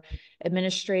our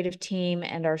administrative team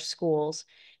and our schools,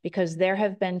 because there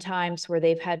have been times where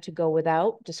they've had to go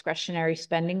without discretionary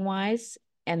spending wise,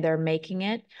 and they're making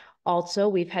it. Also,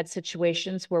 we've had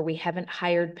situations where we haven't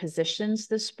hired positions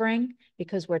this spring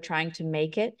because we're trying to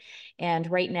make it. And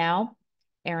right now,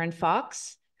 Erin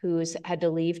Fox, who's had to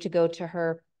leave to go to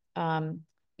her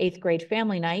 8th grade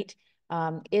family night,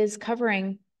 is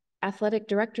covering athletic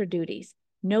director duties.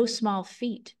 No small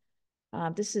feat.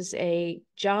 This is a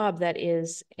job that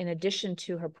is, in addition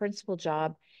to her principal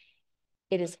job,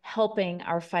 it is helping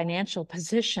our financial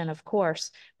position, of course,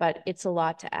 but it's a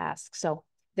lot to ask. So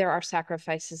there are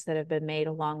sacrifices that have been made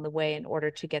along the way in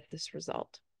order to get this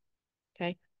result.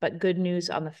 Okay, but good news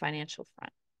on the financial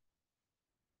front.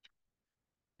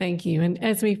 Thank you. And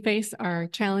as we face our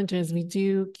challenges, we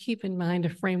do keep in mind a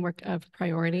framework of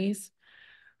priorities.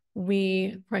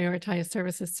 We prioritize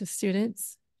services to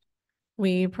students.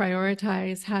 We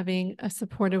prioritize having a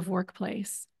supportive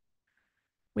workplace.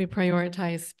 We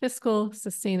prioritize fiscal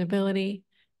sustainability,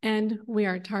 and we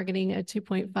are targeting a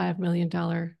 $2.5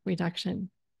 million reduction.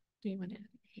 Do you want to add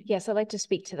anything? Yes, I'd like to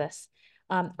speak to this.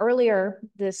 Earlier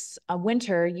this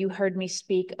winter, you heard me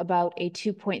speak about a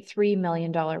 $2.3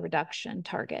 million reduction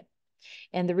target.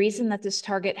 And the reason that this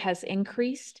target has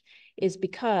increased is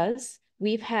because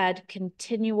we've had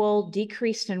continual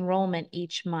decreased enrollment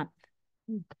each month.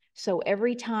 So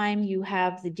every time you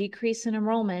have the decrease in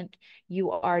enrollment,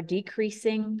 you are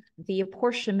decreasing the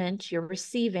apportionment you're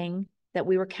receiving that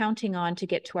we were counting on to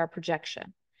get to our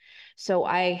projection. So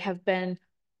I have been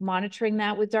monitoring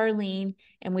that with Darlene,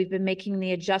 and we've been making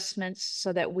the adjustments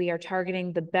so that we are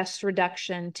targeting the best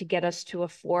reduction to get us to a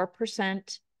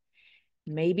 4%,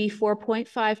 maybe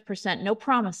 4.5%, no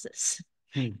promises,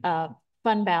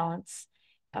 fund balance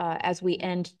as we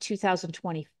end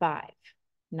 2025,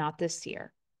 not this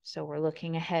year. So we're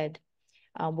looking ahead.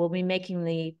 We'll be making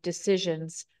the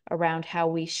decisions around how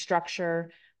we structure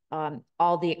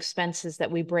all the expenses that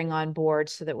we bring on board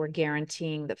so that we're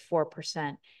guaranteeing that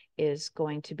 4% is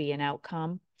going to be an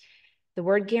outcome. The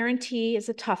word guarantee is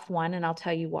a tough one, and I'll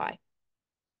tell you why.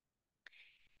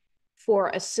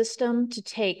 For a system to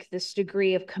take this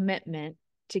degree of commitment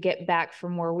to get back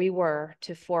from where we were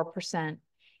to 4%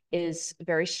 is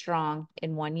very strong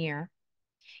in 1 year.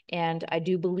 And I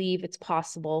do believe it's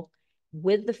possible.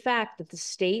 with the fact that the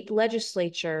state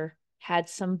legislature had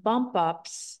some bump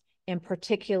ups, in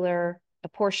particular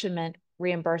apportionment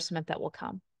reimbursement that will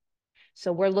come.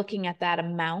 So we're looking at that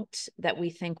amount that we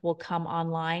think will come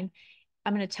online.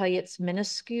 I'm going to tell you it's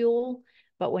minuscule,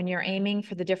 but when you're aiming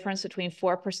for the difference between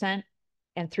 4%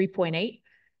 and 3.8,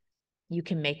 you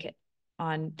can make it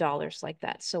on dollars like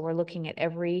that. So we're looking at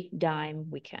every dime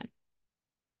we can.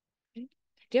 Okay.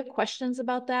 Do you have questions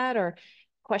about that, or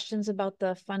questions about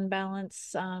the fund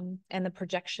balance and the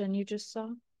projection you just saw?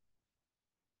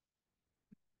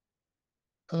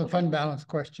 The fund balance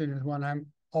question is one I'm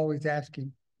always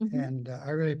asking. And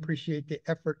I really appreciate the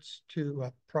efforts to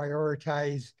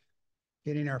prioritize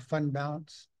getting our fund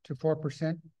balance to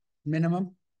 4%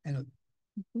 minimum and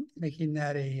making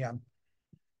that a,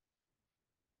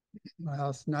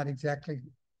 well, it's not exactly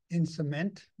in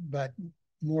cement, but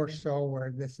more so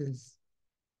where this is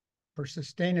for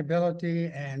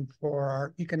sustainability and for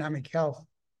our economic health.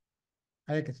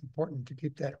 I think it's important to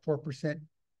keep that 4%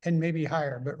 and maybe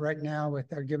higher, but right now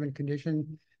with our given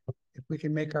condition, if we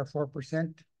can make our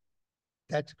 4%,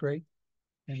 that's great.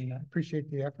 And I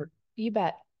appreciate the effort. You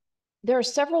bet. There are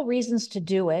several reasons to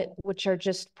do it, which are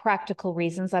just practical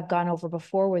reasons I've gone over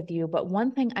before with you. But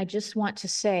one thing I just want to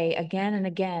say again and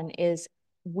again is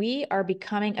we are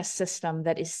becoming a system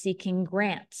that is seeking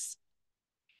grants.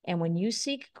 And when you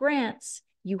seek grants,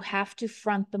 you have to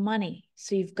front the money.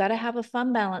 So you've got to have a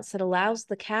fund balance that allows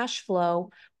the cash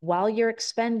flow while you're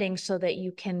expending so that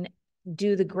you can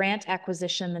do the grant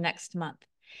acquisition the next month.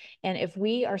 And if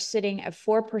we are sitting at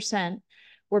 4%,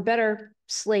 we're better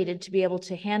slated to be able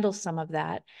to handle some of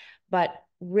that. But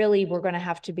really, we're going to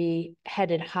have to be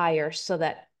headed higher so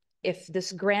that if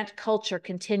this grant culture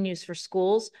continues for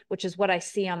schools, which is what I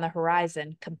see on the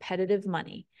horizon, competitive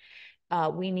money,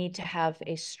 we need to have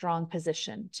a strong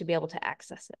position to be able to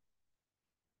access it.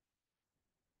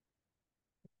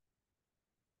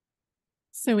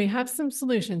 So we have some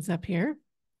solutions up here.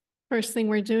 First thing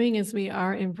we're doing is we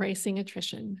are embracing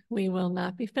attrition. We will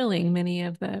not be filling many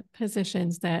of the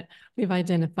positions that we've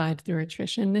identified through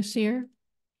attrition this year.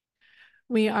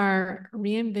 We are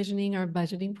re-envisioning our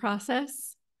budgeting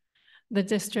process. The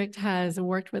district has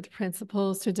worked with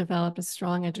principals to develop a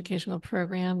strong educational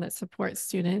program that supports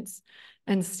students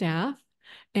and staff.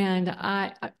 And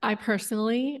I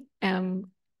personally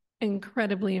am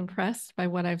incredibly impressed by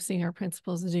what I've seen our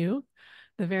principals do.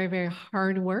 The very, very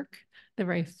hard work, the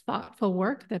very thoughtful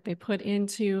work that they put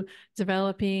into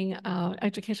developing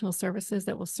educational services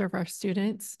that will serve our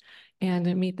students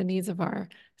and meet the needs of our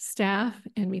staff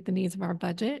and meet the needs of our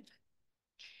budget.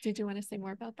 Did you want to say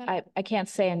more about that? I can't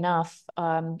say enough.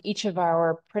 Each of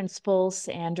our principals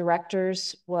and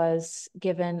directors was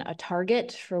given a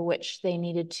target for which they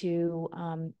needed to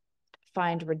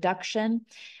find reduction.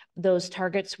 Those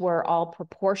targets were all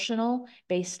proportional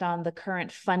based on the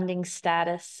current funding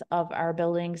status of our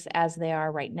buildings as they are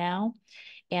right now,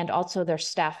 and also their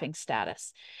staffing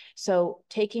status. So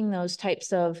taking those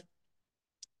types of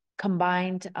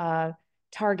combined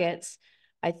targets,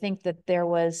 I think that there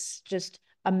was just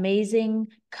amazing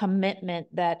commitment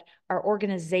that our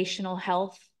organizational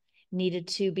health needed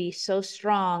to be so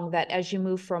strong that as you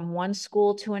move from one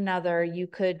school to another, you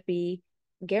could be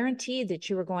guaranteed that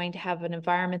you were going to have an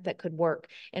environment that could work.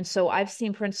 And so I've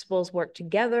seen principals work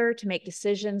together to make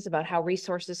decisions about how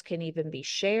resources can even be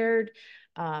shared,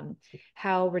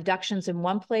 how reductions in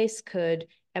one place could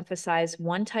emphasize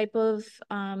one type of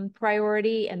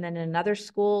priority, and then in another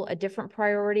school, a different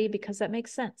priority, because that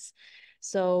makes sense.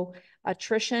 So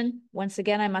attrition, once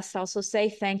again, I must also say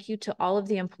thank you to all of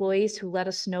the employees who let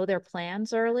us know their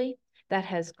plans early. That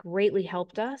has greatly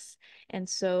helped us. And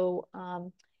so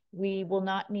we will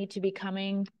not need to be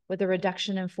coming with a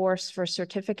reduction in force for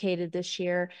certificated this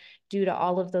year due to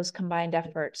all of those combined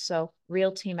efforts. So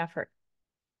real team effort.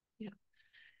 Yeah.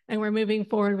 And we're moving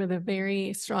forward with a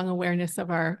very strong awareness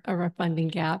of our funding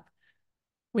gap.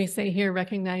 We say here,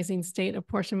 recognizing state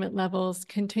apportionment levels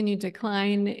continue to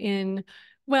decline in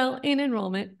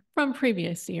enrollment from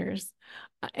previous years,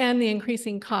 and the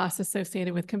increasing costs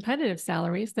associated with competitive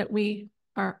salaries that we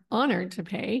are honored to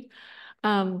pay,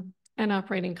 and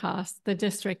operating costs. The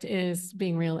district is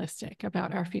being realistic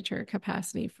about our future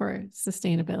capacity for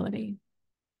sustainability.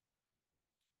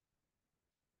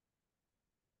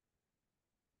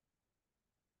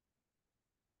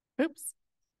 Oops.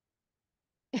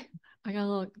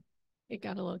 It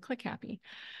got a little click happy.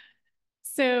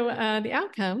 So the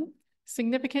outcome,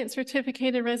 significant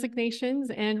certificated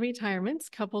resignations and retirements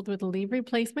coupled with leave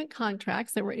replacement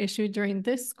contracts that were issued during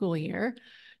this school year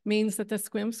means that the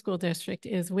Sequim School District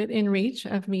is within reach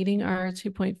of meeting our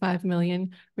 $2.5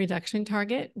 million reduction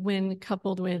target when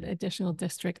coupled with additional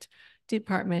district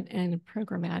department and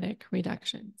programmatic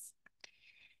reductions.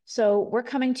 So we're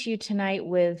coming to you tonight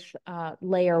with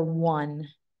layer one.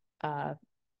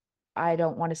 I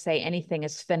don't want to say anything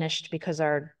is finished because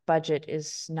our budget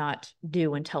is not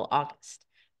due until August,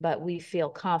 but we feel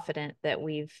confident that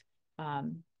we've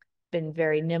been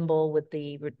very nimble with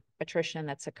the attrition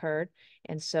that's occurred.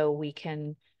 And so we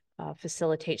can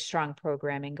facilitate strong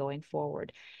programming going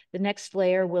forward. The next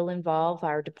layer will involve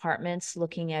our departments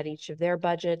looking at each of their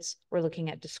budgets. We're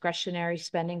looking at discretionary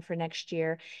spending for next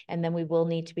year. And then we will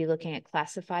need to be looking at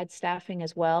classified staffing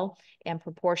as well, and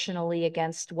proportionally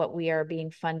against what we are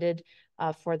being funded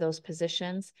for those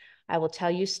positions. I will tell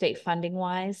you, state funding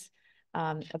wise,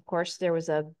 of course, there was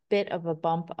a bit of a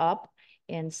bump up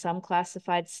in some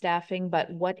classified staffing,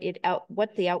 but what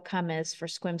the outcome is for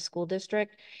Sequim School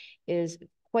District is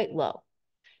quite low.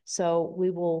 So we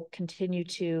will continue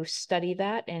to study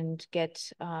that and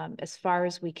get as far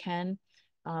as we can,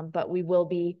 but we will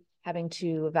be having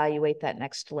to evaluate that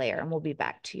next layer, and we'll be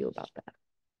back to you about that.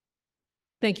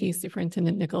 Thank you,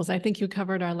 Superintendent Nichols. I think you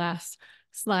covered our last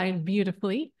slide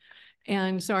beautifully.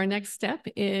 And so our next step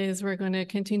is we're going to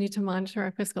continue to monitor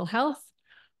our fiscal health.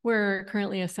 We're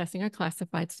currently assessing our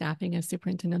classified staffing, as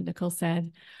Superintendent Nichols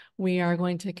said. We are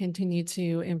going to continue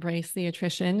to embrace the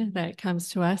attrition that comes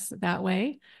to us that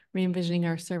way, re-envisioning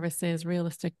our services,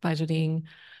 realistic budgeting,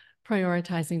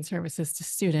 prioritizing services to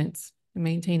students, and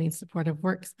maintaining supportive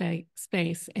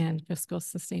workspace and fiscal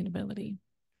sustainability.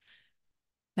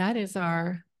 That is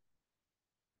our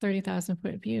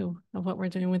 30,000-foot view of what we're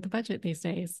doing with the budget these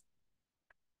days.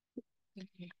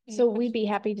 So we'd be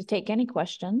happy to take any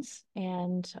questions,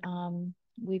 and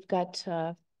we've got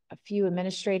a few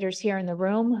administrators here in the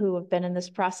room who have been in this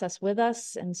process with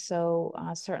us, and so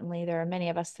certainly there are many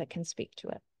of us that can speak to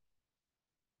it.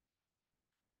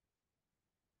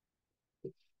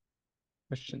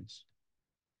 Questions?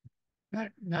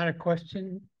 Not a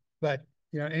question, but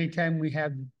anytime we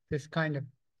have this kind of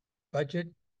budget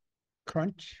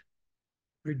crunch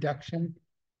reduction,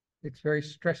 it's very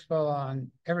stressful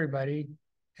on everybody,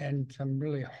 and some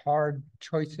really hard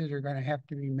choices are going to have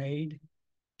to be made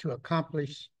to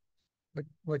accomplish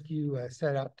what you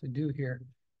set out to do here.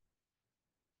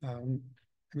 I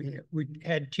mean, we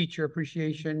had Teacher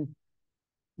Appreciation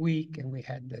Week, and we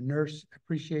had the Nurse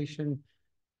Appreciation.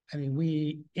 I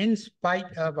mean, in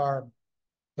spite of our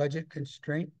budget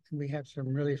constraint, we have some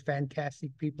really fantastic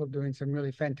people doing some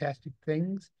really fantastic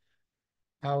things.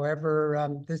 However,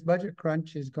 this budget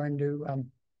crunch is going to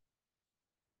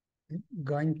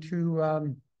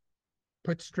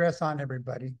put stress on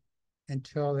everybody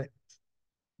until it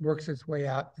works its way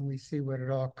out and we see what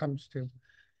it all comes to.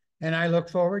 And I look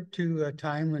forward to a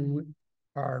time when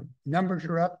our numbers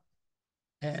are up,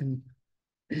 and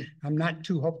I'm not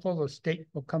too hopeful the state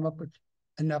will come up with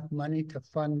enough money to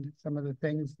fund some of the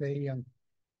things they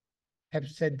have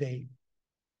said they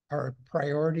are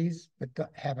priorities, but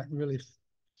haven't really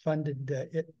funded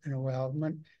it in a while.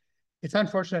 It's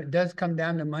unfortunate. It does come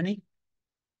down to money.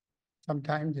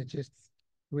 Sometimes it's just,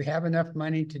 we have enough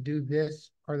money to do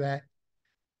this or that.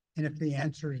 And if the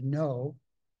answer is no,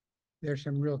 there's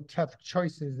some real tough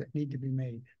choices that need to be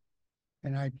made.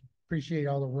 And I appreciate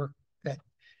all the work that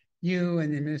you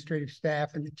and the administrative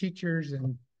staff and the teachers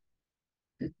and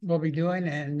will be doing,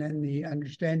 and then the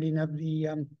understanding of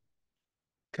the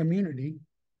community.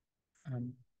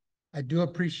 I do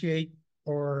appreciate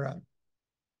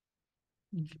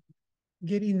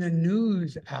getting the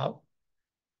news out,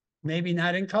 maybe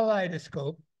not in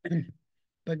kaleidoscope,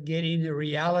 but getting the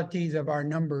realities of our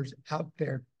numbers out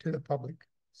there to the public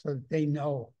so that they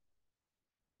know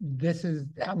this is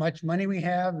how much money we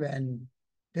have and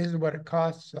this is what it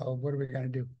costs. So what are we going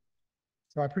to do?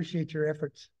 So I appreciate your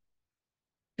efforts.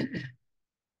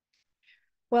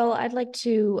 Well, I'd like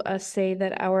to say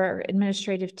that our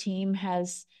administrative team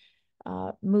has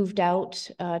moved out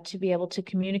to be able to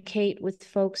communicate with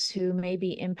folks who may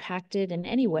be impacted in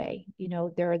any way. You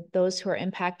know, there are those who are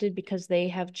impacted because they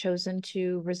have chosen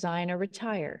to resign or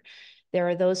retire. There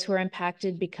are those who are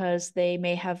impacted because they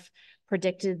may have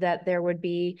predicted that there would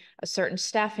be a certain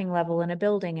staffing level in a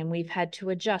building, and we've had to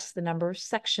adjust the number of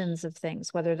sections of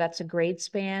things, whether that's a grade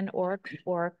span or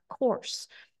a course.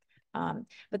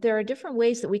 But there are different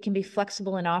ways that we can be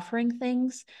flexible in offering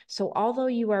things. So although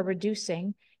you are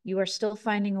reducing, you are still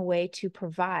finding a way to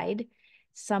provide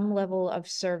some level of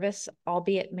service,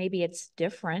 albeit maybe it's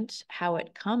different how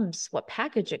it comes, what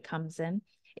package it comes in.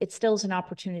 It still is an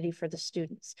opportunity for the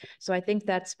students. So I think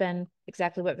that's been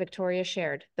exactly what Victoria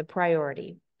shared, the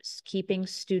priority, keeping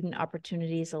student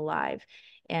opportunities alive.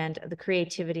 And the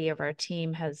creativity of our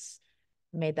team has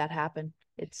made that happen.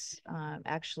 It's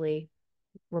actually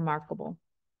remarkable.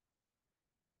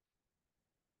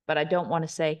 But I don't want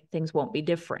to say things won't be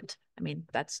different. I mean,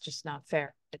 that's just not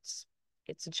fair. It's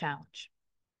a challenge.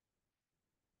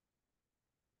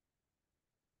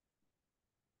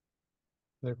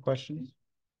 Other questions?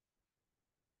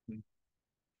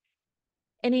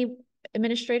 Any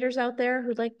administrators out there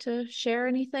who'd like to share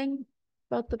anything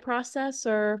about the process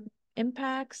or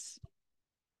impacts?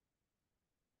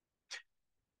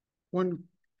 One,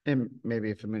 and maybe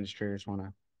if administrators want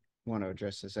to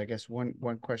address this, I guess one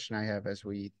question I have as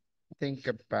we think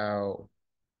about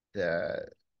the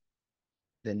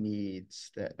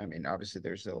needs that, I mean, obviously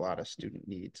there's a lot of student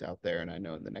needs out there, and I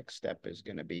know the next step is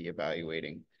going to be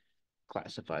evaluating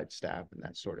classified staff and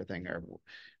that sort of thing.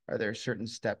 Are there certain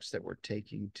steps that we're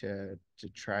taking to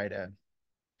try to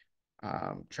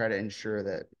ensure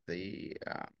that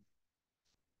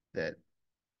that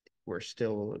we're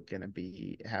still going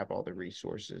to have all the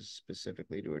resources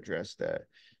specifically to address the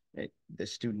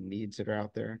student needs that are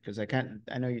out there? Because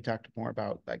I know you talked more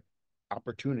about like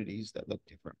opportunities that look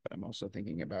different, but I'm also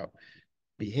thinking about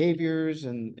behaviors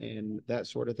and that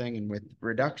sort of thing. And with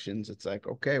reductions, it's like,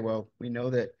 okay, well, we know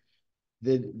that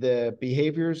the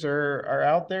behaviors are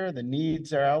out there, the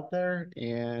needs are out there,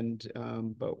 and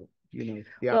but you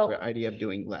know, the idea of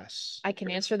doing less. I can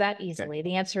answer that easily. Okay.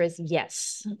 The answer is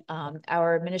yes.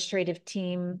 Our administrative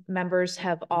team members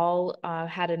have all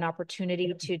had an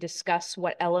opportunity to discuss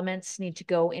what elements need to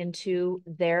go into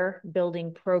their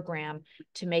building program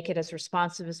to make it as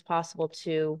responsive as possible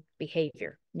to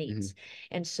behavior needs.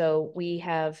 Mm-hmm. And so we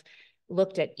have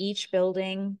looked at each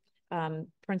building.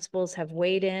 Principals have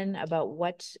weighed in about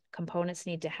what components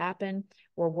need to happen.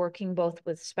 We're working both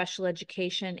with special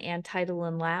education and title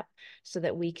and LAP so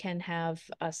that we can have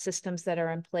systems that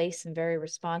are in place and very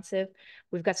responsive.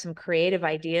 We've got some creative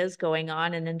ideas going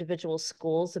on in individual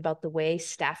schools about the way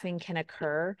staffing can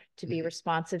occur to be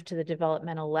responsive to the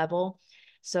developmental level.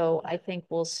 So I think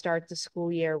we'll start the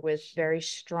school year with very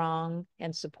strong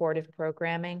and supportive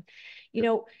programming. You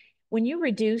know, when you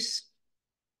reduce,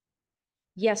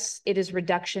 yes, it is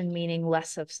reduction, meaning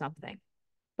less of something,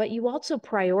 but you also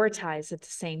prioritize at the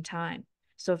same time.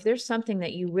 So if there's something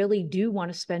that you really do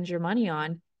want to spend your money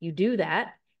on, you do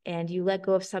that and you let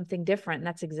go of something different. And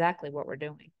that's exactly what we're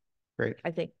doing. Great.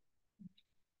 I think.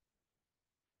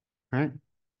 All right.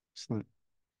 Excellent.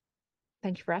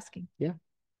 Thank you for asking. Yeah.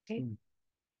 Okay.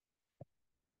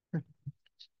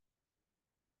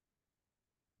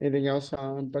 Anything else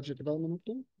on budget development?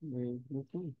 We move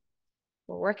on.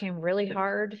 We're working really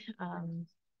hard.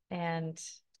 And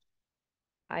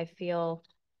I feel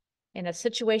in a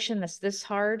situation that's this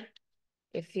hard,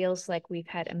 it feels like we've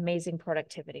had amazing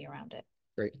productivity around it.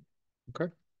 Great.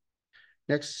 Okay.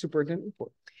 Next, superintendent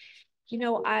report. You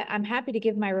know, I'm happy to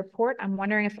give my report. I'm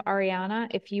wondering if Ariana,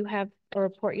 if you have a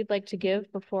report you'd like to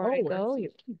give before I go.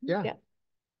 Yeah.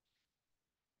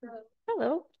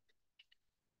 Hello.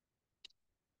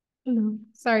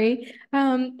 Sorry.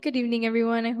 Good evening,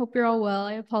 everyone. I hope you're all well.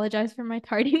 I apologize for my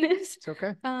tardiness. It's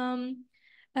okay.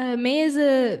 May is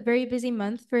a very busy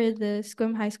month for the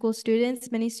SCWM high school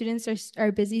students. Many students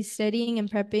are busy studying and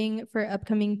prepping for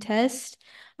upcoming tests.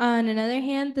 On another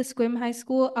hand, the SCWM High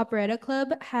School Operetta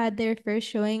Club had their first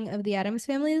showing of the Addams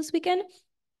Family this weekend,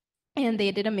 and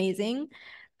they did amazing.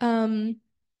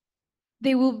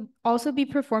 They will also be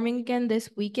performing again this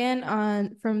weekend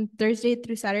from Thursday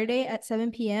through Saturday at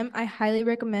 7 p.m. I highly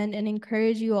recommend and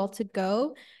encourage you all to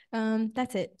go.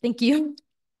 That's it. Thank you.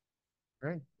 All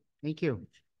right. Thank you.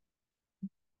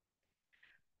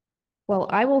 Well,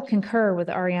 I will concur with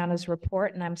Ariana's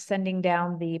report, and I'm sending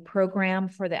down the program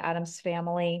for the Addams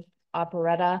Family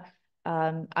Operetta.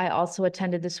 I also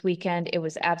attended this weekend. It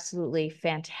was absolutely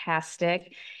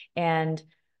fantastic. And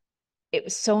it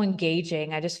was so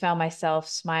engaging. I just found myself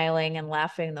smiling and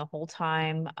laughing the whole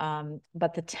time.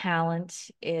 But the talent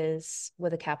is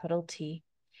with a capital T.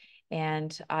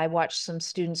 And I watched some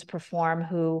students perform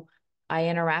who I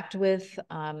interact with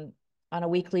on a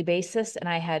weekly basis, and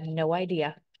I had no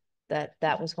idea that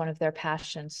that was one of their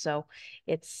passions. So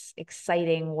it's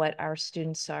exciting what our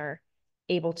students are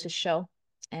able to show,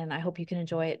 and I hope you can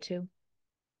enjoy it too.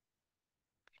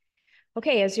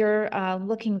 Okay, as you're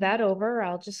looking that over,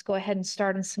 I'll just go ahead and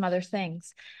start on some other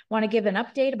things. I want to give an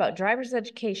update about driver's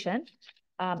education.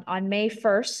 On May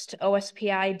 1st,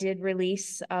 OSPI did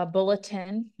release a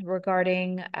bulletin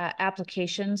regarding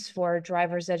applications for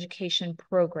driver's education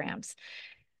programs.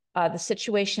 The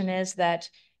situation is that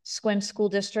SCWM School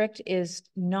District is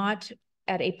not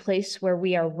at a place where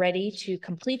we are ready to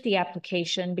complete the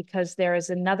application because there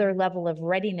is another level of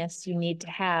readiness you need to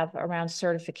have around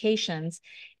certifications.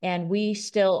 And we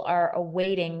still are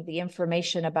awaiting the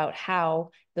information about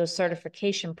how those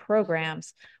certification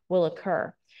programs will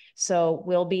occur. So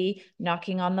we'll be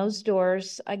knocking on those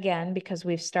doors again because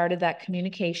we've started that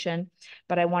communication,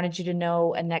 but I wanted you to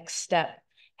know a next step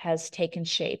has taken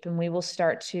shape, and we will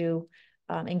start to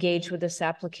engage with this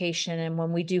application. And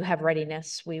when we do have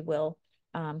readiness, we will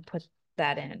put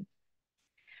that in.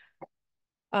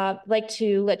 I'd like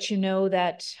to let you know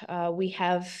that we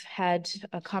have had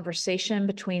a conversation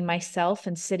between myself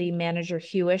and City Manager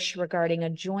Hewish regarding a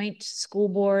joint school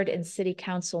board and city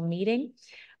council meeting.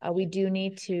 We do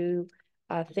need to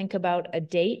think about a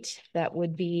date that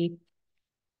would be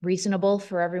reasonable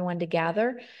for everyone to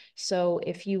gather. So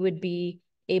if you would be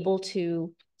able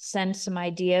to send some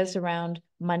ideas around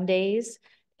Mondays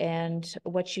and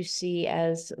what you see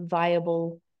as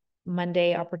viable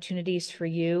Monday opportunities for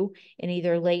you in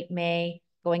either late May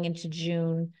going into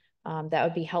June, that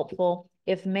would be helpful.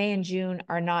 If May and June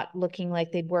are not looking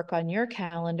like they'd work on your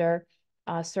calendar,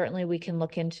 certainly we can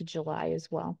look into July as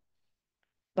well.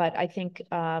 But I think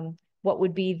what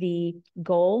would be the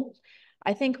goal?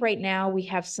 I think right now we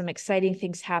have some exciting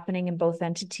things happening in both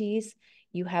entities.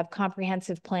 You have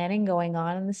comprehensive planning going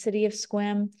on in the city of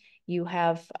Sequim. You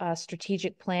have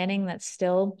strategic planning that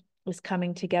still is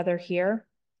coming together here.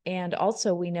 And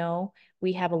also we know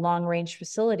we have a long-range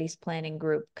facilities planning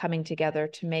group coming together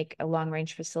to make a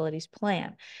long-range facilities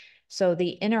plan. So the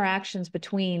interactions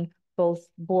between both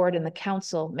board and the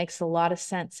council makes a lot of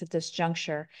sense at this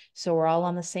juncture. So we're all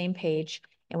on the same page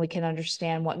and we can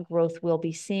understand what growth we'll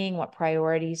be seeing, what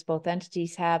priorities both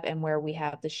entities have, and where we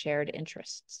have the shared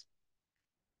interests.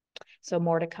 So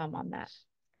more to come on that.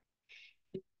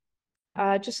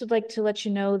 Just would like to let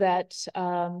you know that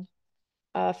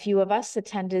a few of us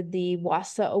attended the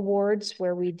WASA Awards,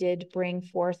 where we did bring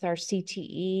forth our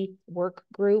CTE work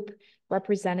group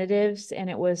representatives, and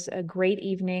it was a great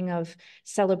evening of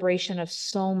celebration of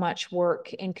so much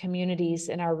work in communities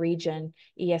in our region,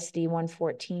 ESD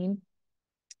 114.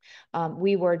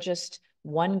 We were just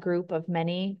one group of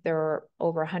many. There were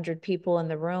over 100 people in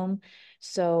the room.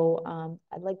 So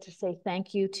I'd like to say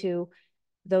thank you to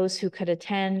those who could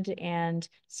attend, and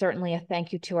certainly a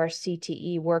thank you to our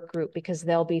CTE work group, because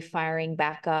they'll be firing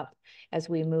back up as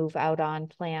we move out on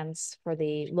plans for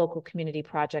the local community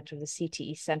project of the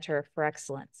CTE Center for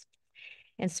Excellence.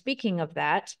 And speaking of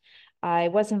that, I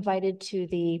was invited to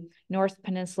the North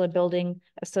Peninsula Building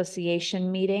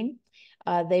Association meeting.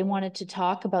 They wanted to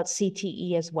talk about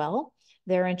CTE as well.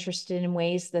 They're interested in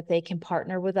ways that they can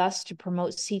partner with us to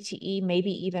promote CTE, maybe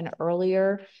even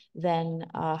earlier than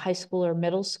high school or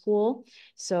middle school.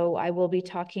 So I will be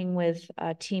talking with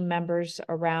team members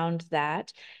around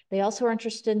that. They also are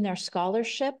interested in their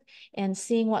scholarship and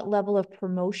seeing what level of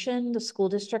promotion the school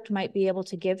district might be able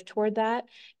to give toward that,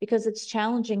 because it's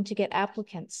challenging to get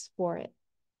applicants for it.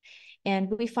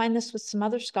 And we find this with some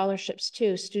other scholarships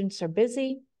too. Students are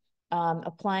busy.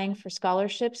 Applying for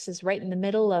scholarships is right in the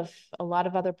middle of a lot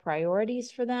of other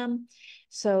priorities for them.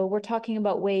 So we're talking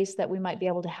about ways that we might be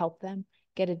able to help them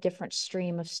get a different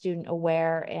stream of student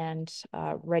aware and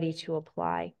ready to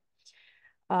apply.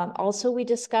 Also, we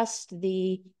discussed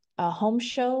the home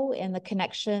show and the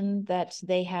connection that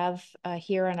they have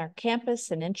here on our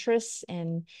campus and interests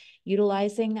in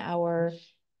utilizing our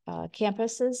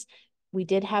campuses. We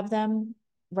did have them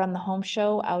run the home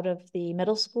show out of the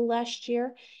middle school last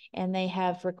year, and they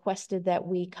have requested that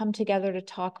we come together to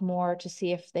talk more to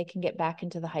see if they can get back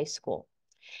into the high school.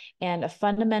 And a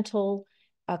fundamental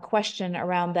question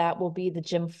around that will be the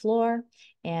gym floor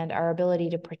and our ability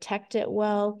to protect it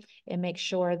well and make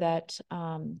sure that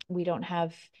we don't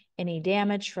have any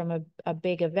damage from a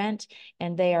big event.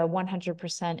 And they are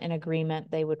 100% in agreement.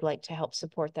 They would like to help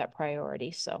support that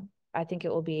priority. So I think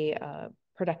it will be a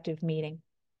productive meeting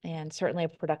and certainly a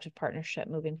productive partnership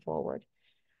moving forward.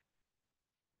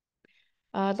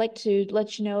 I'd like to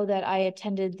let you know that I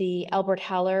attended the Albert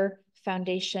Haller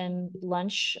Foundation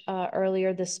lunch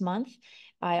earlier this month.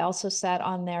 I also sat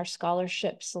on their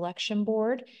scholarship selection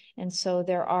board. And so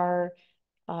there are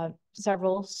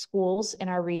several schools in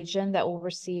our region that will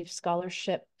receive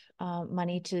scholarship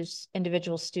money to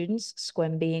individual students,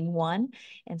 Sequim being one.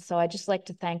 And so I just like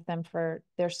to thank them for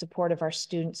their support of our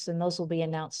students, and those will be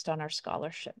announced on our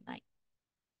scholarship night.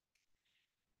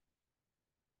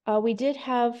 We did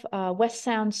have West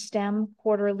Sound STEM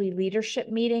quarterly leadership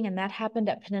meeting, and that happened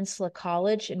at Peninsula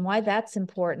College. And why that's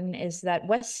important is that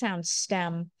West Sound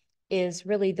STEM is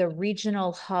really the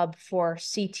regional hub for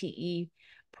CTE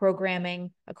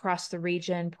programming across the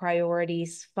region,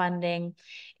 priorities, funding.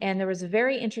 And there was a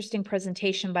very interesting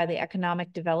presentation by the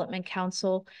Economic Development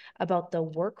Council about the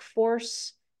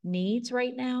workforce needs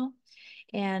right now.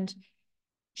 And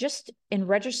just in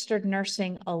registered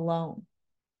nursing alone,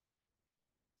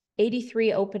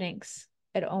 83 openings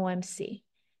at OMC.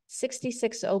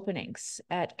 66 openings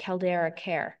at Caldera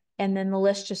Care. And then the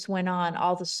list just went on,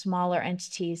 all the smaller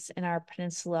entities in our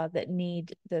peninsula that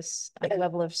need this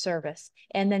level of service.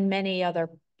 And then many other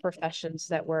professions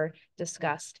that were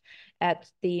discussed.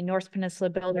 At the North Peninsula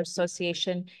Builders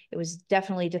Association, it was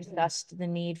definitely discussed the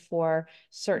need for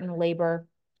certain labor,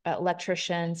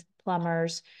 electricians,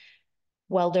 plumbers,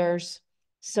 welders.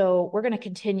 So we're going to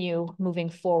continue moving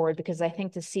forward because I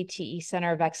think the CTE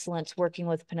Center of Excellence working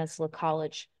with Peninsula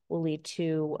College will lead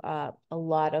to a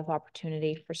lot of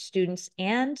opportunity for students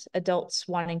and adults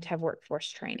wanting to have workforce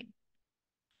training.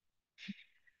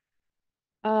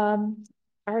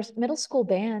 Our middle school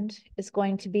band is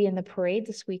going to be in the parade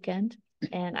this weekend,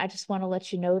 and I just want to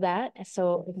let you know that.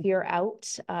 So if you're out,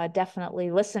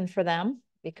 definitely listen for them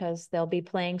because they'll be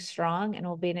playing strong and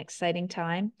it'll be an exciting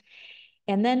time.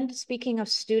 And then speaking of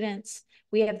students,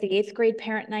 we have the 8th grade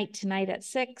parent night tonight at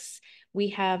 6. We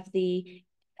have the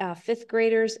 5th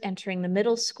graders entering the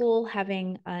middle school,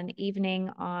 having an evening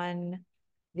on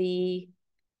the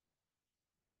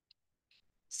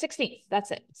 16th.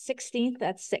 That's it. 16th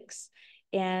at 6.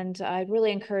 And I'd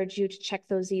really encourage you to check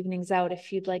those evenings out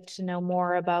if you'd like to know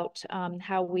more about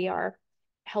how we are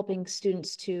helping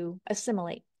students to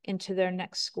assimilate into their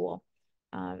next school.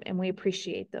 And we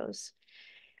appreciate those.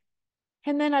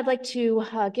 And then I'd like to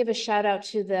give a shout out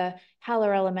to the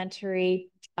Haller Elementary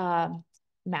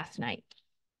math night.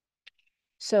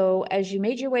 So as you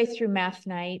made your way through math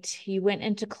night, you went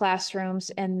into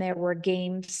classrooms and there were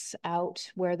games out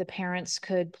where the parents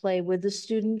could play with the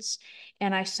students.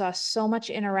 And I saw so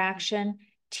much interaction,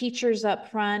 teachers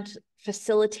up front,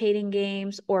 facilitating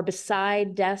games or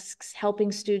beside desks,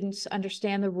 helping students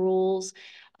understand the rules.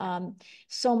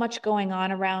 So much going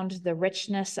on around the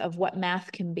richness of what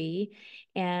math can be.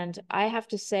 And I have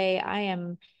to say, I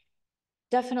am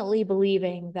definitely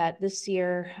believing that this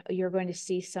year you're going to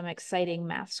see some exciting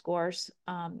math scores.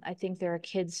 I think there are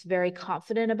kids very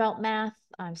confident about math.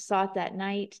 I saw it that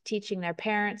night, teaching their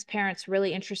parents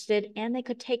really interested, and they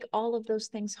could take all of those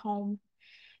things home.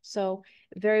 So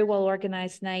very well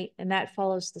organized night, and that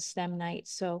follows the STEM night.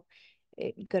 So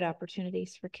good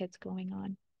opportunities for kids going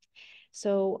on.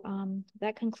 So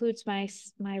that concludes my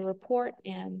report,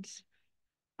 and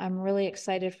I'm really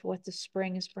excited for what the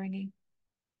spring is bringing.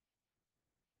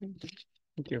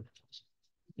 Thank you.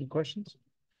 Any questions?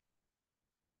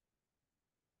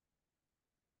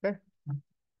 Okay.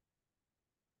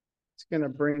 It's going to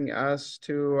bring us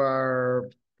to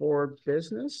our board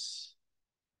business.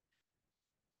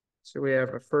 So we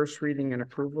have a first reading and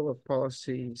approval of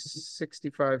policy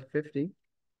 6550,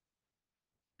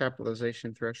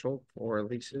 capitalization threshold for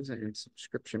leases and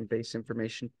subscription-based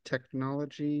information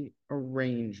technology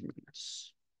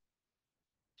arrangements.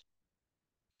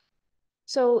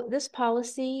 So this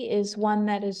policy is one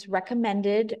that is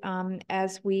recommended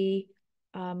as we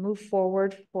move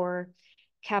forward for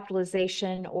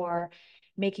capitalization or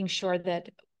making sure that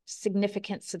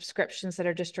significant subscriptions that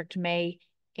our district may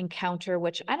encounter,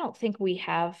 which I don't think we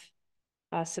have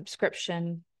a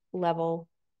subscription level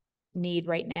need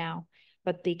right now,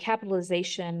 but the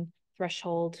capitalization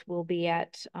threshold will be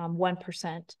at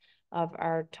 1% of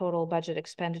our total budget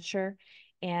expenditure.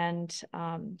 And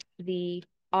the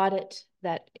audit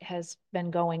that has been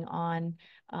going on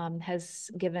has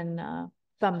given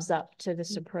thumbs up to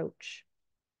this approach.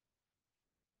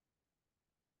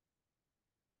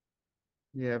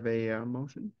 You have a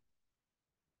motion?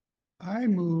 I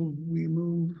move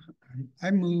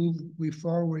we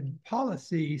forward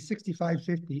policy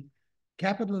 6550,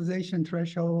 capitalization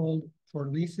threshold for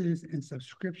leases and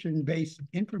subscription-based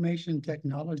information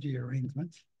technology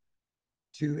arrangements,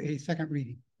 to a second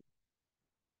reading.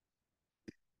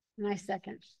 And I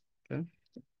second. Okay.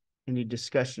 Any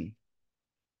discussion?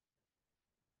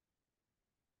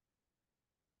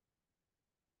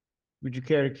 Would you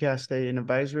care to cast an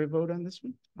advisory vote on this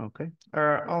one? Okay.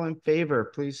 All in favor,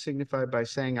 please signify by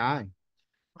saying aye.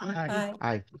 Aye.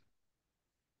 Aye.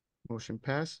 Motion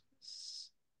passes.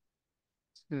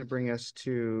 It's going to bring us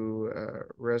to a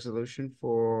resolution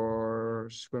for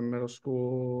Sequim Middle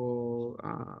School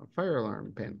fire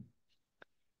alarm panel.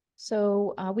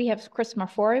 So we have Chris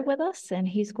Marfori with us, and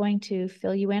he's going to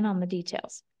fill you in on the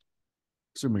details.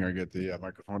 Assuming I get the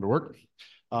microphone to work.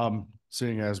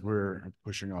 Seeing as we're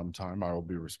pushing on time, I will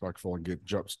be respectful and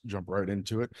jump right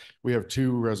into it. We have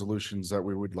 2 resolutions that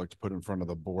we would like to put in front of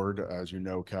the board. As you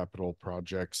know, capital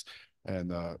projects and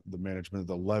the management of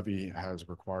the levy has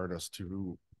required us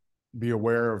to be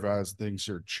aware of as things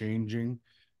are changing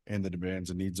and the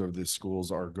demands and needs of the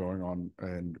schools are going on.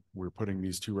 And we're putting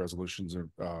these 2 resolutions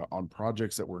on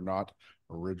projects that were not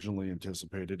originally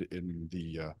anticipated in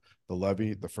the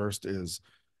levy. The first is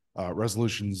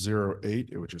Resolution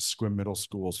 08, which is Squim Middle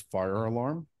School's fire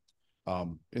alarm.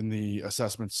 In the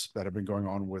assessments that have been going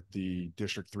on with the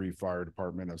District 3 Fire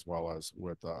Department, as well as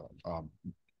with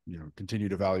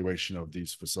continued evaluation of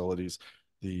these facilities,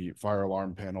 the fire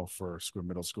alarm panel for Squim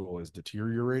Middle School is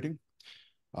deteriorating.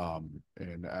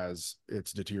 And as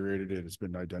it's deteriorated, it has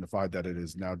been identified that it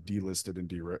is now delisted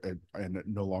and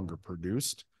no longer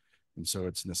produced. And so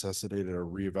it's necessitated a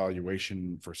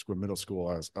reevaluation for Squim Middle School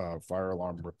as a fire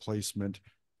alarm replacement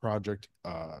project,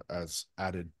 as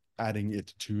adding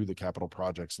it to the capital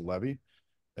projects levy.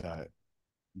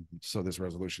 So this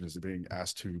resolution is being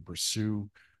asked to pursue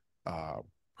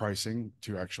pricing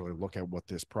to actually look at what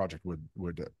this project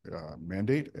would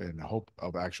mandate, in hope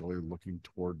of actually looking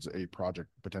towards a project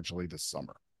potentially this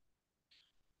summer.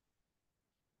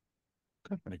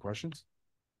 Okay, any questions?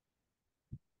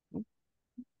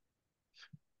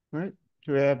 All right,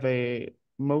 do we have a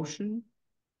motion?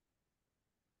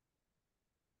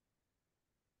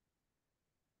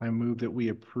 I move that we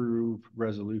approve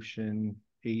resolution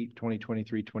 8,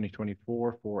 2023-2024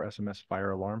 for SMS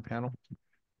fire alarm panel.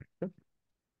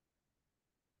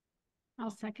 I'll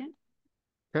second.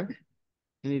 Okay,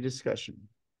 any discussion?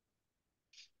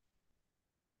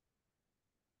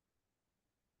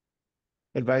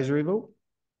 Advisory vote?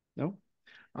 No?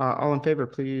 All in favor,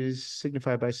 please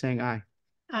signify by saying aye.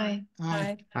 Aye.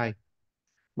 Aye. Aye.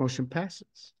 Motion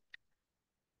passes.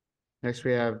 Next,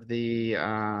 we have the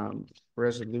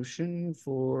resolution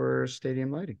for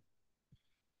stadium lighting.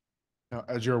 Now,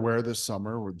 as you're aware, this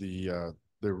summer with the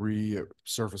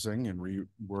resurfacing and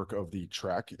rework of the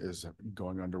track is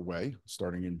going underway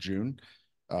starting in June.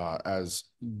 As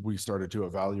we started to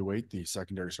evaluate the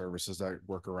secondary services that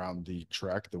work around the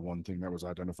track, the one thing that was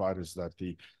identified is that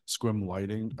the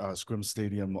Squim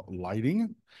Stadium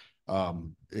lighting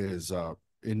is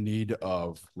in need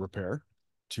of repair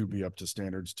to be up to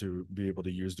standards to be able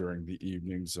to use during the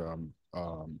evenings.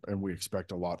 And we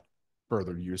expect a lot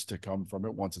further use to come from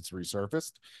it once it's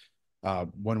resurfaced.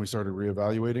 When we started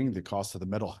reevaluating the cost of the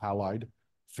metal halide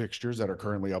fixtures that are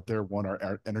currently up there, one,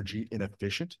 are energy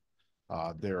inefficient.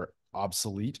 They're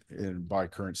obsolete by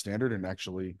current standard and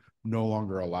actually no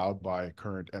longer allowed by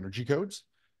current energy codes.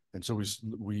 And so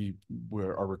we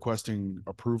are requesting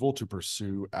approval to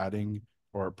pursue adding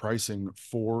or pricing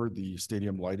for the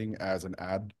stadium lighting as an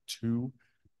add to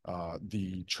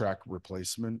the track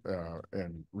replacement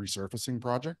and resurfacing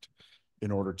project, in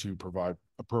order to provide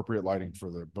appropriate lighting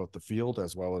for both the field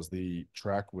as well as the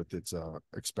track with its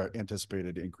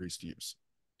anticipated increased use.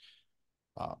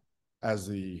 As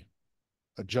the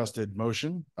adjusted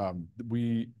motion,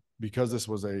 because this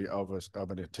was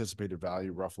of an anticipated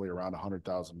value roughly around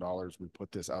 $100,000, we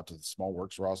put this out to the small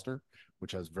works roster,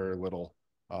 which has very little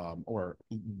or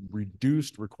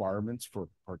reduced requirements for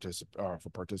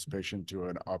participation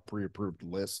to a pre-approved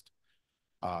list.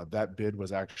 That bid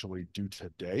was actually due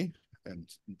today, and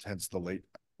hence the late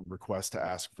request to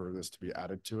ask for this to be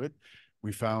added to it.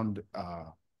 We found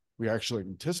we actually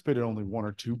anticipated only 1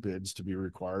 or 2 bids to be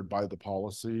required by the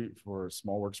policy for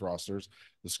small works rosters.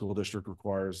 The school district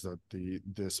requires that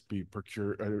this be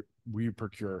procured. We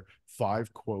procure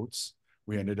 5 quotes.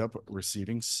 We ended up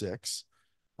receiving 6.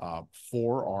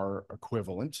 4 are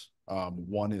equivalent.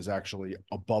 1 is actually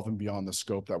above and beyond the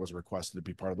scope that was requested to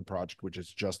be part of the project, which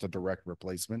is just a direct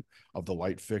replacement of the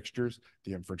light fixtures.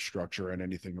 The infrastructure and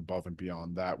anything above and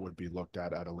beyond that would be looked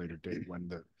at a later date when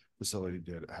the facility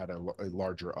had a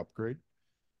larger upgrade.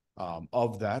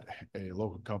 Of that, a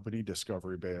local company,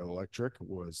 Discovery Bay Electric,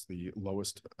 was the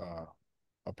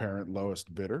apparent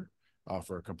lowest bidder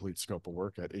for a complete scope of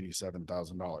work at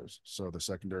 $87,000. So the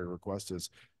secondary request is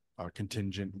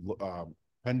contingent,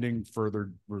 pending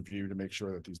further review to make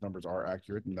sure that these numbers are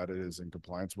accurate and that it is in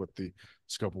compliance with the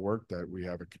scope of work, that we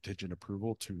have a contingent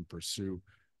approval to pursue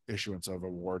issuance of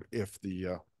award if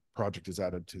the project is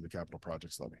added to the capital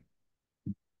projects levy.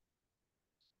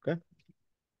 Okay.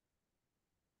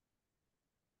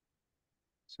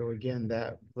 So again,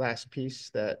 that last piece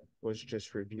that was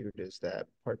just reviewed is that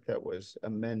part that was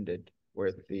amended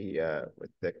with the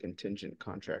contingent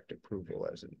contract approval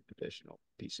as an additional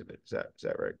piece of it. Is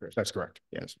that right, Chris? That's correct.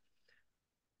 Yes.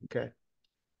 Okay.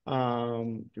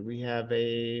 Do we have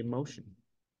a motion?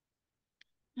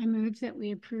 I move that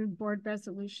we approve board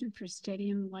resolution for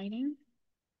stadium lighting.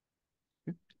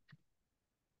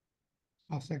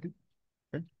 I'll second.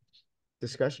 Okay.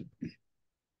 Discussion.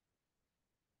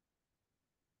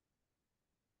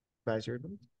 Advisory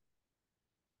vote.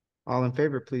 All in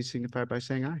favor, please signify by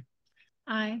saying aye.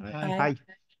 Aye. Aye.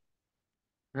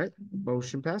 All right,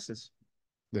 motion passes.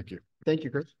 Thank you. Thank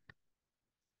you, Chris.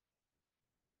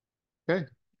 Okay,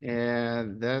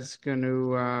 and that's going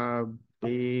to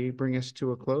bring us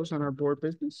to a close on our board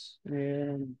business.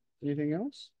 And anything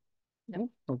else? No.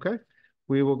 Okay.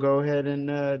 We will go ahead and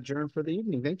adjourn for the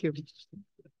evening. Thank you.